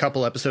 doing a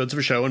couple episodes of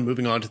a show and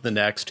moving on to the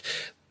next.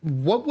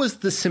 What was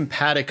the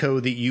simpatico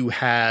that you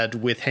had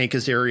with Hank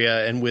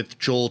Azaria and with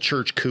Joel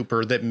Church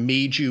Cooper that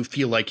made you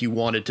feel like you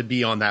wanted to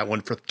be on that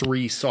one for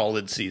 3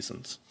 solid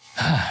seasons?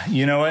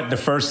 You know what? The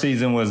first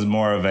season was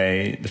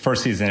the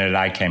first season that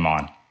I came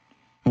on.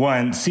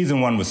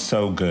 Season 1 was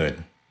so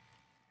good.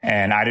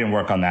 And I didn't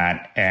work on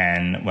that.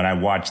 And when I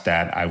watched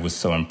that, I was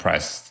so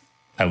impressed.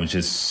 I was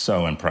just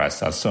so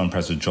impressed. I was so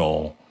impressed with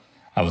Joel.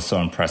 I was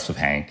so impressed with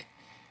Hank.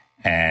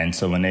 And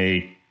so when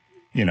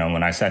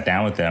I sat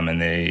down with them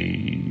and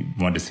they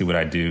wanted to see what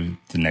I do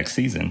the next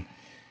season,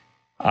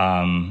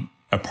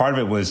 a part of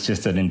it was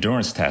just an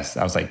endurance test.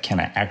 I was like, can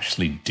I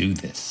actually do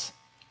this?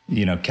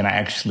 You know, can I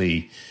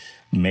actually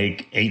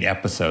make 8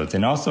 episodes?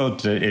 And also,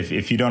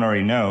 if you don't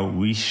already know,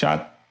 we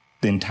shot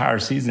the entire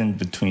season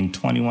between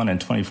 21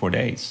 and 24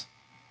 days.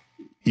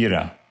 You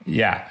know,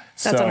 yeah.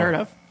 That's unheard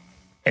of.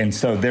 And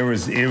so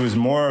it was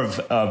more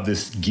of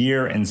this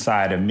gear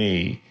inside of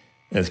me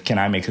as, can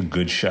I make a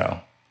good show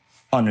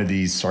under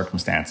these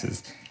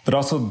circumstances? But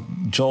also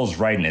Joel's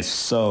writing is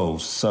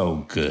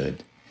so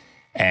good.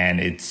 And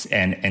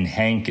and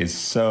Hank is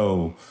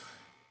so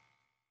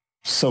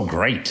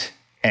great.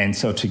 And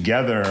so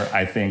together,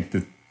 I think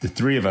the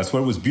 3 of us,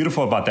 what was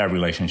beautiful about that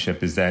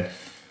relationship is that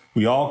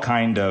we all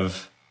kind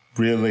of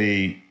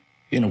really,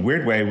 in a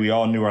weird way, we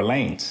all knew our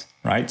lanes,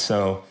 right?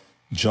 So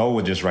Joel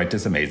would just write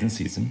this amazing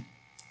season.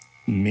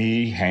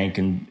 Me, Hank,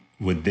 and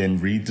would then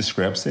read the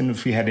scripts. And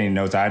if we had any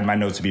notes, my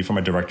notes would be from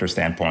a director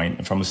standpoint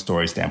and from a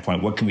story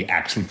standpoint. What can we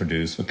actually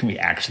produce? What can we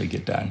actually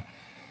get done?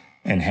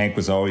 And Hank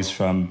was always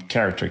from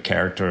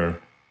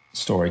character,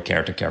 story,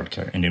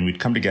 character. And then we'd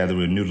come together,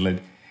 we'd noodle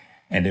it,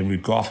 and then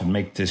we'd go off and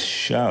make this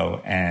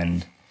show.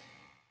 And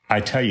I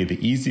tell you,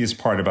 the easiest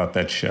part about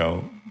that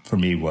show for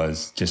me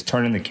was just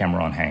turning the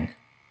camera on Hank.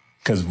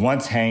 Because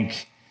once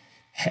Hank,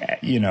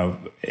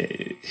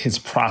 his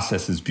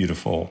process is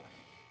beautiful.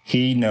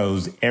 He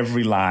knows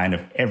every line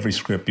of every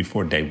script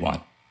before day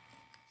one.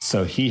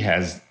 So he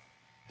has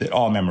it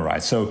all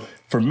memorized. So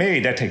for me,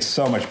 that takes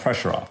so much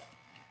pressure off.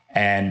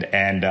 And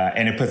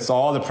it puts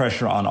all the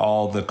pressure on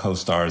all the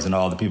co-stars and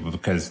all the people,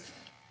 because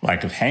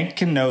like if Hank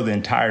can know the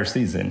entire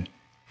season,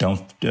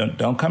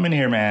 don't come in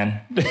here,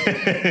 man.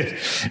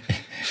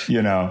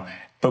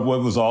 But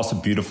what was also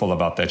beautiful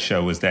about that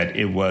show was that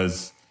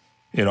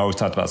it always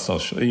talked about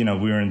social,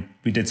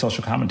 we did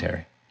social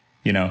commentary.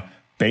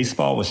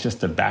 Baseball was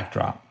just a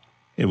backdrop.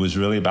 It was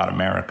really about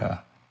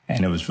America,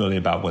 and it was really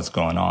about what's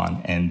going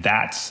on. And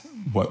that's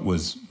what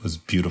was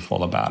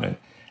beautiful about it.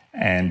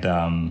 And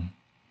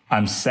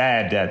I'm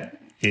sad that,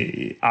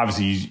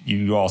 obviously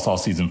you all saw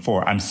season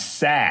 4. I'm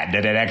sad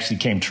that it actually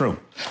came true.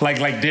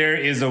 Like there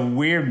is a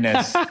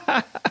weirdness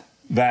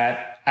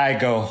that I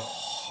go,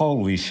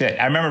 holy shit.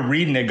 I remember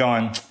reading it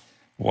going,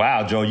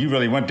 wow, Joel, you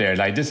really went there.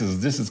 Like, this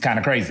is kind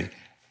of crazy.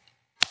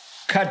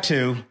 Cut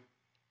to,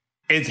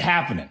 it's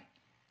happening.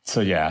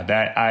 So yeah,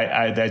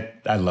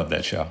 I love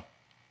that show.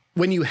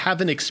 When you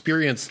have an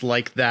experience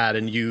like that,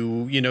 and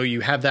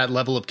you have that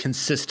level of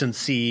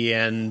consistency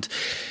and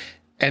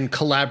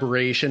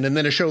collaboration, and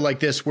then a show like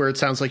this where it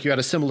sounds like you had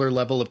a similar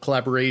level of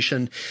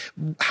collaboration,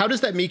 how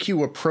does that make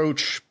you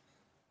approach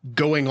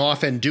going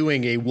off and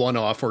doing a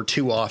one-off or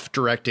two-off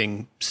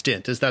directing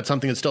stint? Is that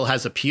something that still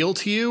has appeal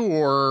to you,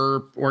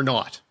 or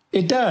not?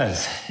 It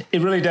does.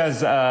 It really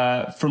does.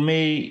 For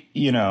me,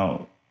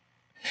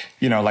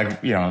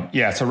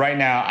 So right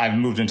now I've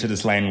moved into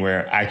this lane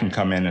where I can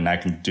come in and I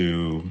can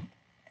do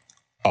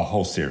a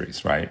whole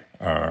series, right?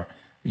 Or,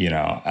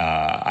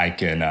 I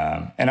can,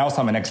 and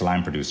also I'm an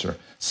ex-line producer.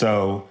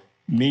 So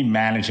me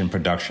managing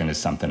production is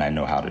something I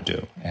know how to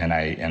do. And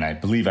I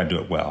believe I do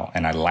it well.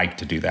 And I like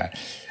to do that.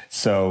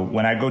 So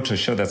when I go to a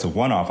show that's a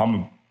one-off,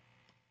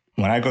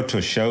 when I go to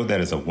a show that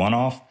is a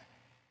one-off,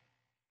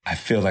 I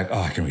feel like,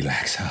 I can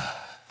relax.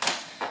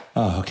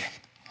 Oh, okay.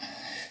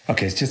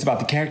 Okay, it's just about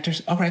the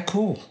characters. All right,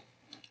 cool.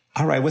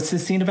 All right, what's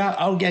this scene about?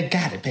 Oh, yeah,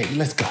 got it, baby.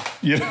 Let's go.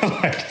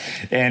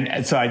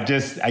 And so I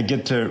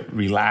get to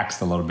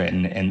relax a little bit,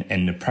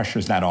 and the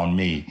pressure's not on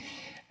me.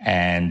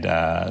 And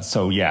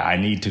I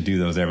need to do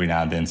those every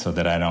now and then so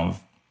that I don't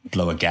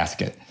blow a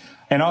gasket.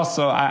 And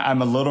also,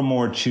 I'm a little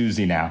more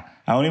choosy now.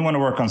 I only want to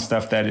work on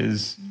stuff that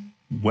is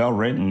well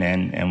written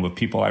and with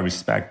people I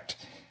respect,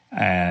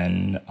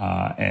 and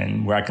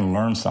where I can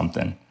learn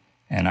something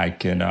and I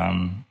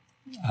can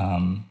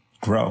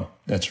grow.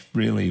 That's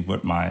really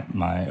what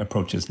my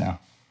approach is now.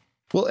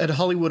 Well, Ed,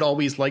 Hollywood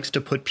always likes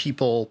to put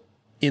people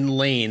in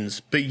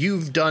lanes, but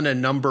you've done a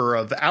number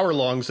of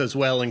hour-longs as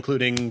well,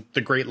 including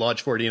The Great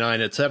Lodge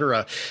 49, et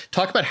cetera.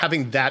 Talk about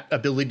having that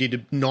ability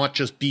to not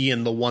just be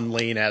in the one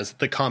lane as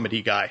the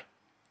comedy guy.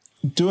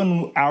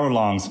 Doing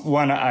hour-longs,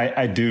 one,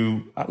 I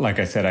do, like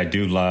I said, I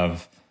do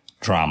love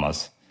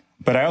dramas.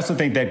 But I also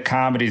think that the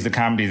comedies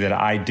that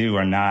I do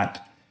are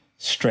not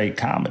straight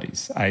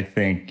comedies. I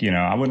think,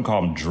 I wouldn't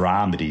call them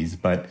dramedies,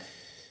 but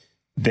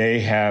they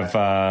have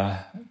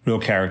real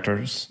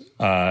characters.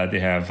 They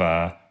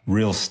have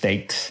real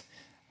stakes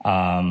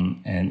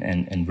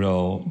and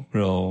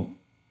real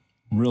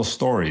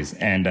stories.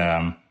 And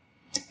I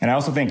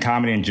also think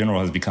comedy in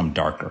general has become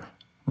darker,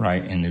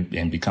 right?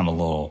 And become a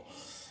little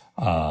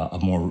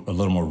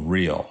more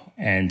real.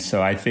 And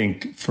so I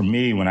think for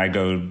me, when I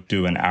go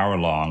do an hour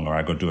long or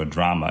I go do a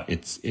drama,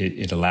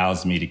 it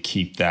allows me to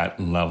keep that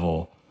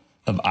level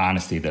of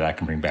honesty that I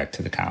can bring back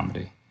to the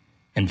comedy,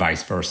 and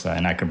vice versa.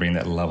 And I can bring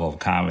that level of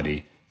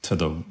comedy to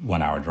the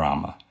 1 hour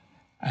drama.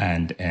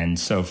 And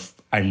so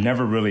I've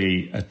never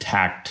really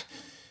attacked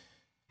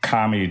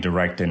comedy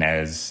directing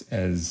as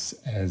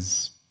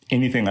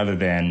anything other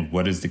than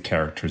what is the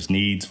character's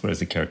needs, what is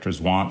the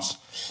character's wants,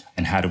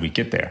 and how do we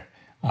get there?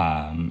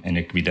 And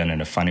it can be done in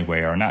a funny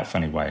way or not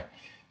funny way.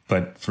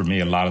 But for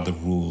me, a lot of the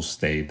rules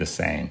stay the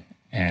same.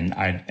 And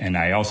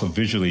I also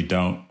visually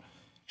don't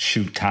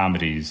shoot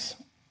comedies.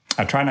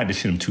 I try not to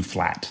shoot them too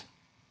flat.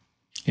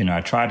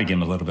 I try to give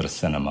them a little bit of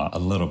cinema, a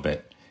little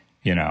bit,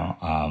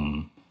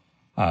 don't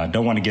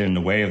want to get in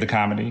the way of the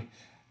comedy,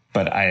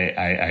 but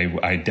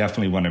I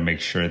definitely want to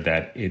make sure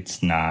that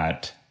it's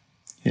not,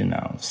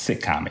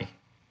 sitcom-y.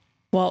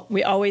 Well,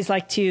 we always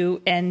like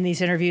to end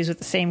these interviews with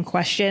the same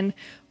question.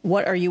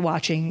 What are you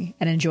watching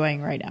and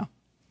enjoying right now?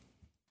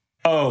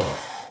 A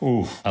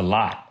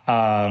lot.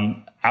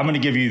 I'm going to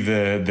give you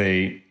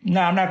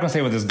no, I'm not going to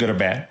say whether it's good or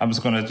bad. I'm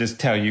just going to just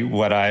tell you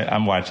what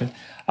I'm watching.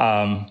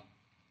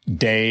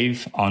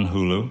 Dave on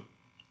Hulu.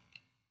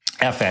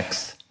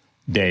 FX,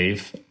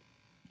 Dave,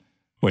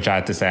 which I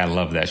have to say I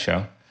love that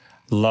show.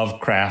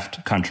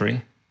 Lovecraft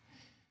Country.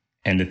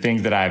 And the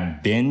things that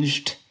I've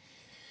binged,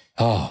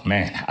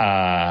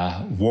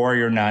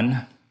 Warrior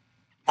Nun,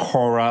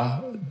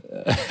 Korra,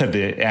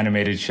 the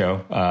animated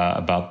show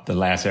about the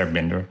last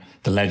Airbender,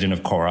 The Legend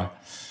of Korra.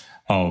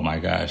 Oh my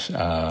gosh.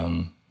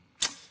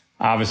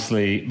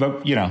 Obviously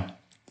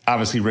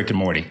Rick and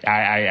Morty.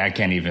 I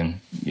can't even,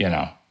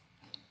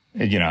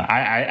 You know,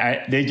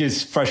 they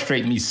just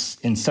frustrate me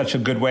in such a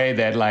good way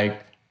that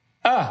like,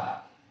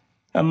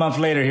 a month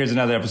later, here's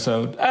another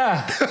episode.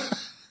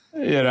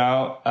 You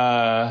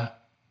know,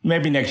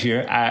 maybe next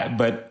year.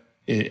 But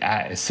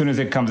as soon as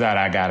it comes out,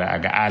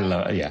 I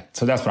love, yeah.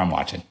 So that's what I'm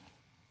watching.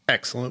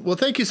 Excellent. Well,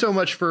 thank you so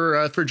much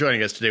for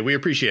joining us today. We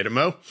appreciate it,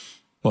 Mo.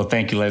 Well,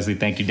 thank you, Leslie.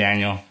 Thank you,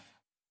 Daniel.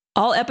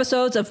 All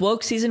episodes of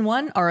Woke Season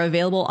 1 are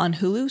available on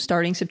Hulu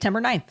starting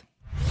September 9th.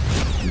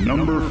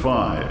 Number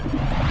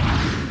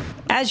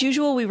 5. As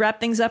usual, we wrap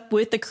things up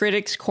with the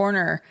Critics'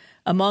 Corner.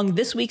 Among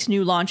this week's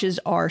new launches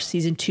are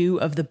Season 2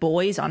 of The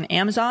Boys on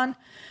Amazon,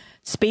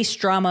 space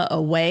drama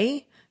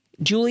Away,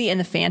 Julie and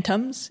the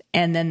Phantoms,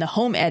 and then The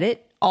Home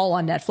Edit, all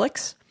on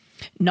Netflix,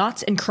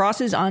 Noughts and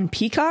Crosses on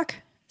Peacock,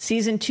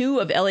 Season 2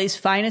 of LA's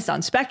Finest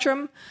on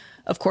Spectrum.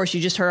 Of course, you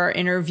just heard our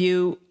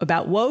interview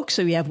about Woke,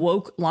 so we have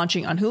Woke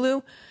launching on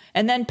Hulu,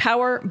 and then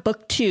Power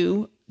Book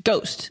 2,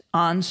 Ghost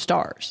on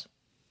Starz.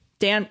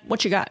 Dan,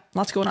 what you got?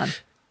 Lots going on.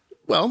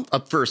 Well,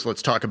 up first,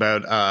 let's talk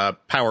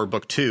about Power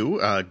Book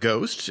 2,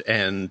 Ghost,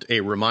 and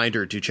a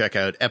reminder to check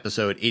out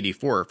episode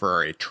 84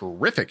 for a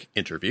terrific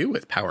interview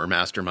with Power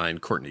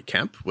Mastermind Courtney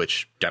Kemp,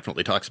 which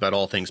definitely talks about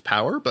all things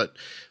Power, but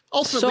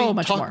ultimately so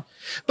much more.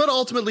 But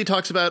ultimately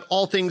talks about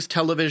all things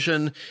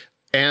television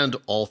and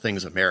all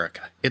things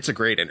America. It's a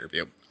great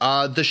interview.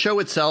 The show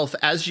itself,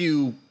 as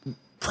you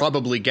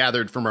probably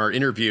gathered from our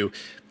interview,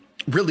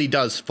 really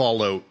does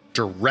follow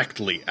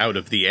directly out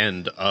of the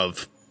end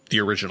of the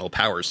original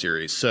Power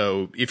series.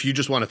 So if you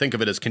just want to think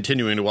of it as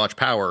continuing to watch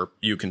Power,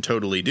 you can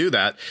totally do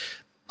that.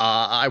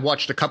 I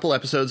watched a couple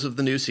episodes of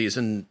the new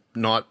season,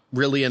 not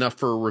really enough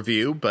for a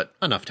review, but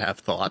enough to have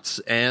thoughts.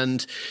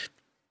 And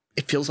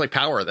it feels like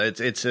Power.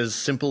 It's as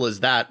simple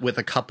as that, with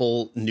a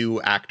couple new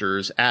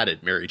actors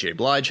added. Mary J.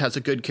 Blige has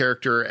a good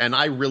character, and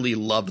I really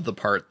love the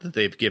part that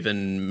they've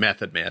given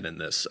Method Man in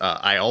this.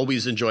 I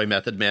always enjoy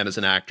Method Man as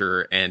an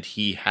actor, and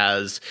he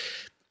has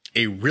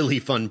a really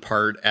fun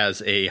part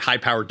as a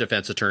high-powered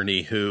defense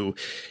attorney who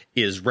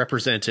is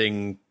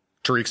representing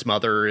Tariq's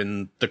mother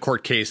in the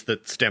court case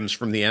that stems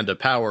from the end of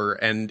Power.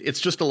 And it's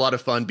just a lot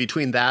of fun.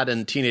 Between that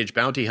and Teenage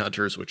Bounty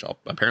Hunters, which I'll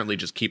apparently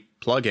just keep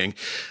plugging,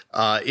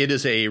 it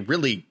is a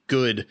really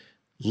good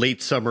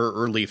late summer,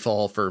 early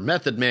fall for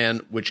Method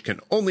Man, which can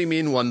only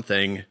mean one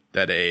thing,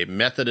 that a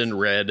Method in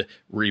Red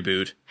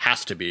reboot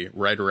has to be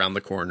right around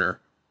the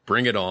corner.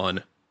 Bring it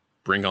on.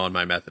 Bring on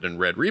my Method in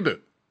Red reboot.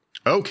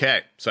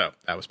 Okay, so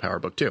that was Power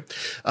Book 2.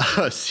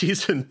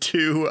 Season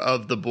 2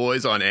 of The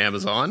Boys on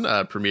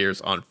Amazon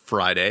premieres on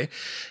Friday.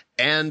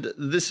 And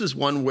this is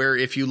one where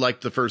if you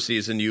liked the first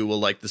season, you will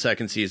like the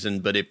second season.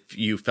 But if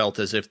you felt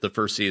as if the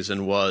first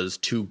season was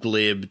too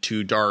glib,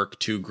 too dark,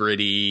 too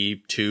gritty,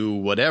 too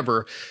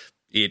whatever,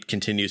 it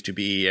continues to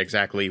be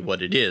exactly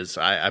what it is.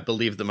 I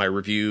believe that my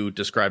review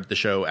described the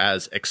show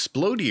as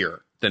explodier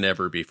than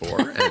ever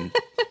before.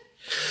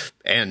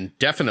 And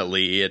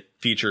definitely it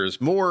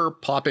features more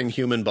popping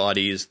human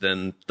bodies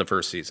than the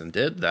first season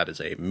did. That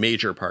is a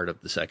major part of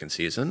the second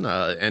season.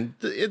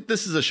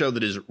 This is a show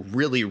that is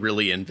really,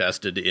 really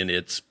invested in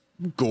its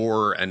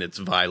gore and its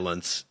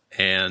violence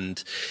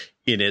and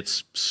in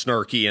its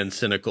snarky and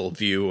cynical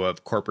view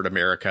of corporate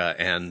America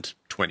and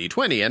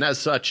 2020. And as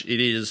such,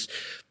 it is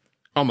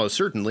almost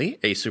certainly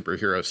a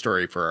superhero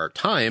story for our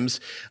times.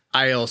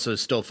 I also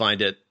still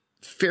find it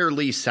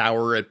fairly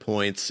sour at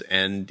points,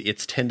 and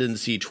its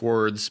tendency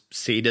towards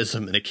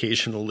sadism and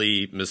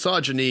occasionally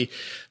misogyny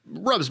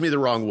rubs me the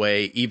wrong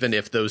way, even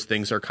if those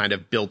things are kind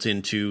of built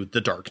into the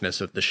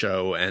darkness of the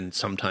show, and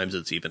sometimes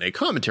it's even a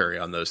commentary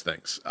on those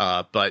things.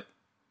 But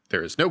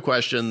there is no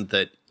question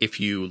that if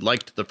you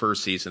liked the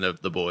first season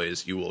of The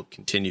Boys, you will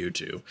continue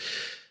to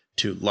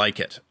like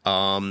it.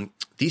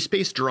 The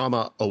space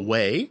drama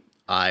Away,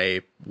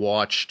 I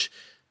watched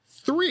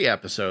 3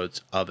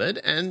 episodes of it,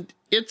 and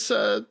it's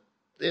a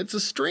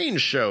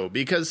strange show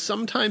because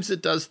sometimes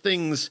it does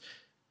things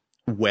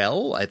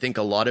well. I think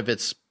a lot of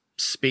its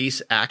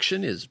space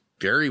action is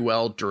very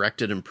well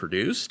directed and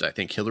produced. I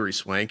think Hilary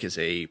Swank is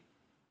a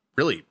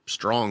really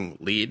strong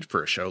lead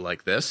for a show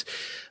like this.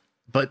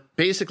 But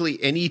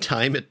basically, any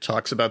time it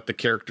talks about the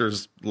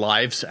characters'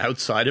 lives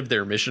outside of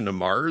their mission to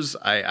Mars,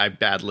 I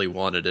badly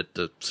wanted it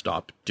to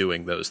stop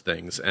doing those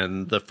things.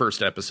 And the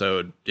first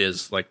episode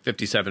is like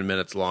 57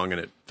 minutes long,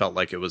 and it felt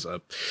like it was a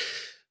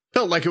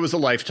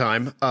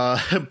lifetime,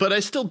 but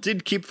I still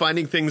did keep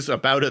finding things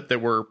about it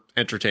that were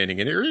entertaining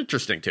and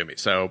interesting to me.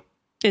 So,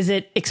 is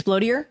it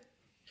Explodier?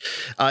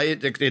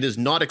 It is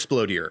not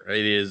Explodier.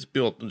 It is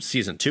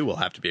season 2 will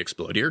have to be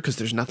Explodier because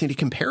there's nothing to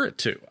compare it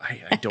to.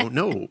 I don't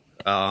know.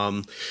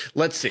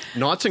 Let's see.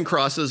 Noughts and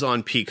Crosses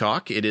on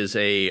Peacock. It is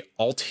a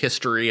alt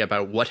history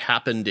about what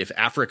happened if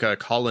Africa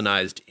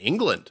colonized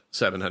England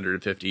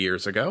 750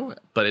 years ago,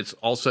 but it's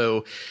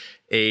also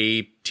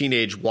a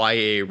teenage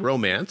YA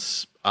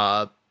romance.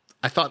 I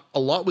thought a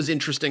lot was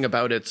interesting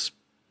about its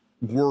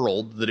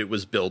world that it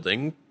was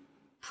building,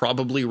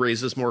 probably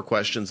raises more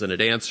questions than it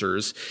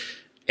answers.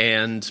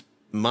 And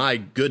my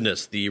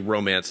goodness, the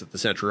romance at the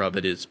center of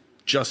it is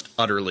just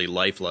utterly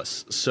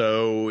lifeless.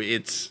 So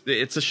it's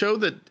a show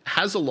that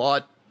has a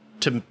lot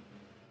to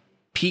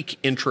pique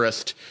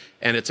interest,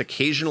 and it's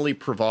occasionally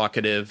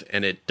provocative,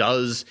 and it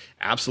does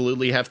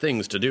absolutely have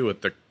things to do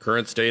with the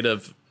current state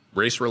of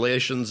race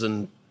relations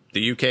in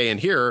the UK and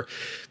here.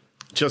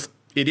 Just,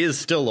 it is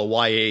still a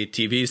YA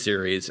TV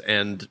series,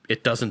 and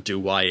it doesn't do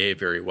YA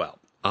very well.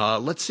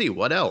 Let's see,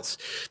 what else?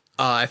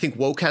 I think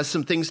Woke has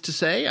some things to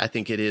say. I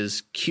think it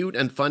is cute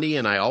and funny,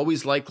 and I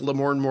always liked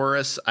Lamorne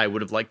Morris. I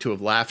would have liked to have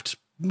laughed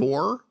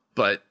more,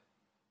 but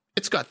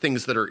it's got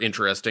things that are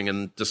interesting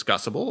and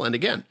discussable. And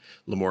again,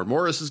 Lamorne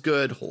Morris is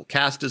good. Whole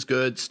cast is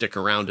good. Stick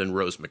around and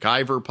Rose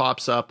McIver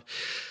pops up.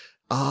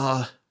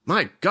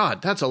 My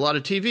God, that's a lot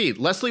of TV.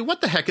 Leslie,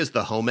 what the heck is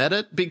the home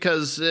edit?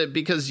 Because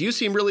you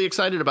seem really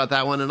excited about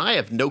that one, and I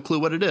have no clue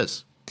what it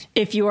is.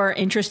 If you are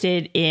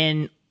interested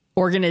in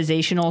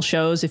organizational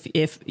shows,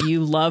 if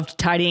you loved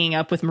tidying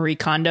up with Marie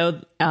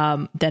Kondo,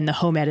 then the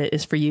home edit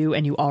is for you,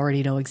 and you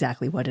already know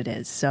exactly what it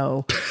is.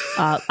 So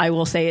I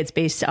will say it's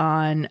based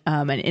on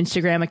an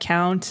Instagram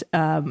account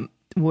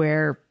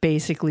where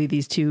basically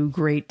these two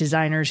great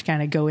designers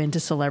kind of go into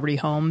celebrity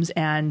homes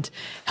and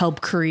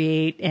help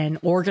create and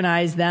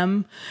organize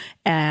them.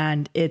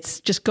 And it's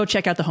just, go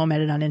check out the home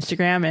edit on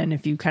Instagram. And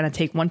if you kind of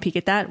take one peek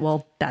at that,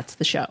 well, that's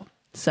the show.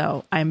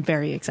 So I'm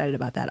very excited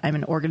about that. I'm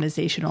an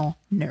organizational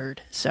nerd.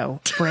 So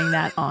bring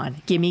that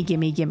on. Gimme,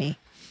 gimme, gimme.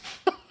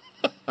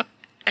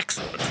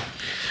 Excellent.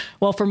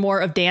 Well, for more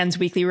of Dan's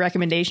weekly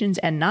recommendations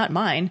and not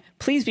mine,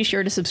 please be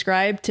sure to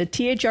subscribe to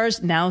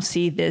THR's Now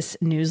See This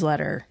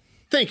newsletter.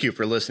 Thank you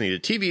for listening to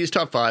TV's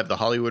Top 5, the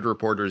Hollywood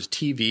Reporter's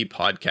TV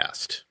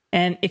podcast.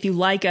 And if you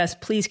like us,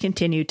 please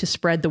continue to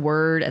spread the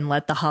word and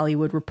let the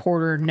Hollywood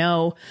Reporter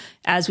know.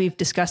 As we've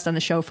discussed on the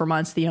show for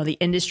months, the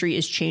industry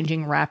is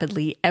changing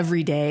rapidly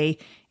every day,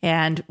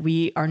 and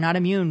we are not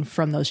immune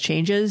from those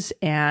changes,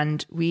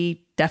 and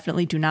we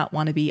definitely do not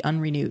want to be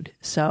unrenewed.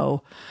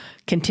 So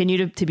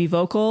continue to be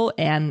vocal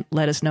and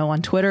let us know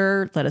on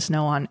Twitter, let us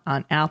know on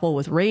Apple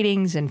with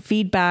ratings and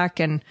feedback.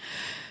 And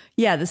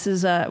yeah, this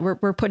is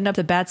we're putting up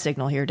the bat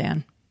signal here,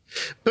 Dan.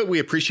 But we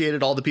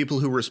appreciated all the people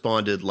who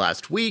responded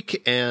last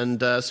week.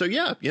 And so,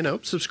 yeah,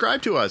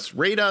 subscribe to us,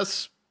 rate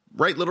us,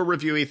 write little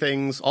reviewy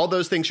things, all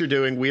those things you're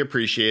doing. We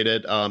appreciate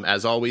it.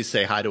 As always,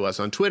 say hi to us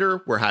on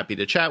Twitter. We're happy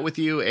to chat with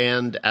you.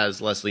 And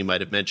as Leslie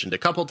might have mentioned a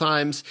couple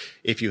times,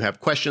 if you have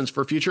questions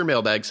for future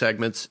mailbag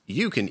segments,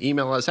 you can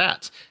email us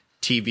at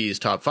TV's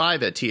Top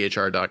 5 at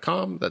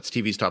THR.com. That's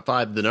TV's Top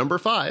 5, the number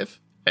 5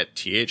 at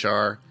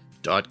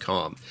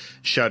THR.com.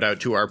 Shout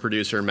out to our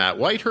producer, Matt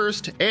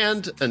Whitehurst.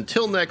 And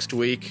until next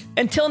week.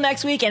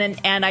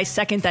 And I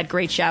second that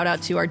great shout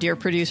out to our dear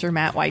producer,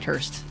 Matt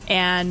Whitehurst.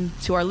 And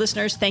to our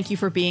listeners, thank you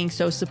for being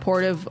so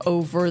supportive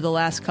over the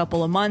last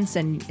couple of months.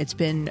 And it's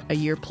been a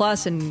year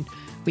plus, and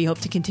we hope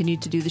to continue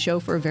to do the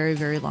show for a very,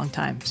 very long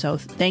time. So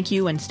thank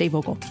you, and stay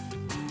vocal.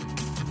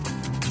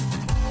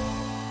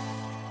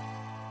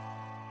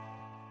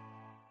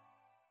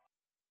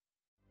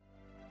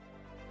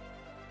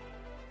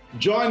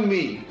 Join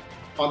me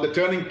on the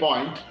Turning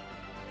Point,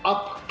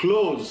 up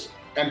close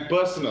and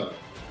personal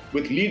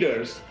with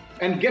leaders,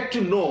 and get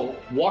to know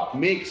what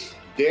makes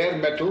their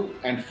metal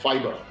and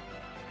fiber.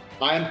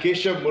 I am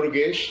Keshav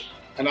Murugesh,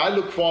 and I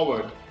look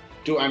forward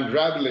to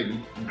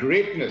unraveling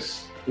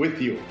greatness with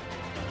you.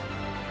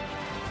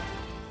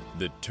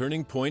 The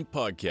Turning Point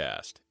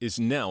Podcast is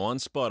now on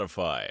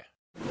Spotify.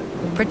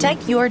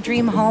 Protect your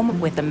dream home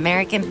with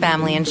American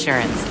Family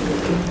Insurance,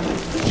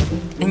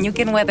 and you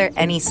can weather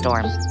any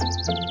storm.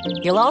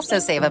 You'll also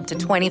save up to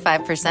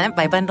 25%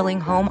 by bundling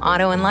home,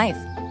 auto, and life.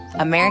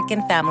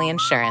 American Family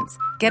Insurance.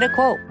 Get a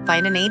quote.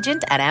 Find an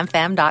agent at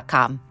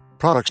amfam.com.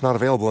 Products not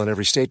available in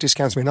every state.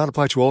 Discounts may not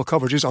apply to all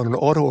coverages on an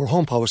auto or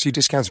home policy.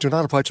 Discounts do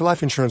not apply to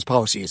life insurance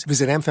policies.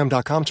 Visit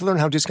amfam.com to learn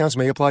how discounts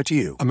may apply to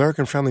you.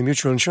 American Family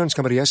Mutual Insurance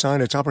Company, SI,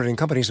 and its operating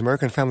companies,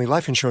 American Family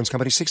Life Insurance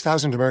Company,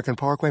 6000 American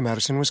Parkway,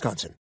 Madison, Wisconsin.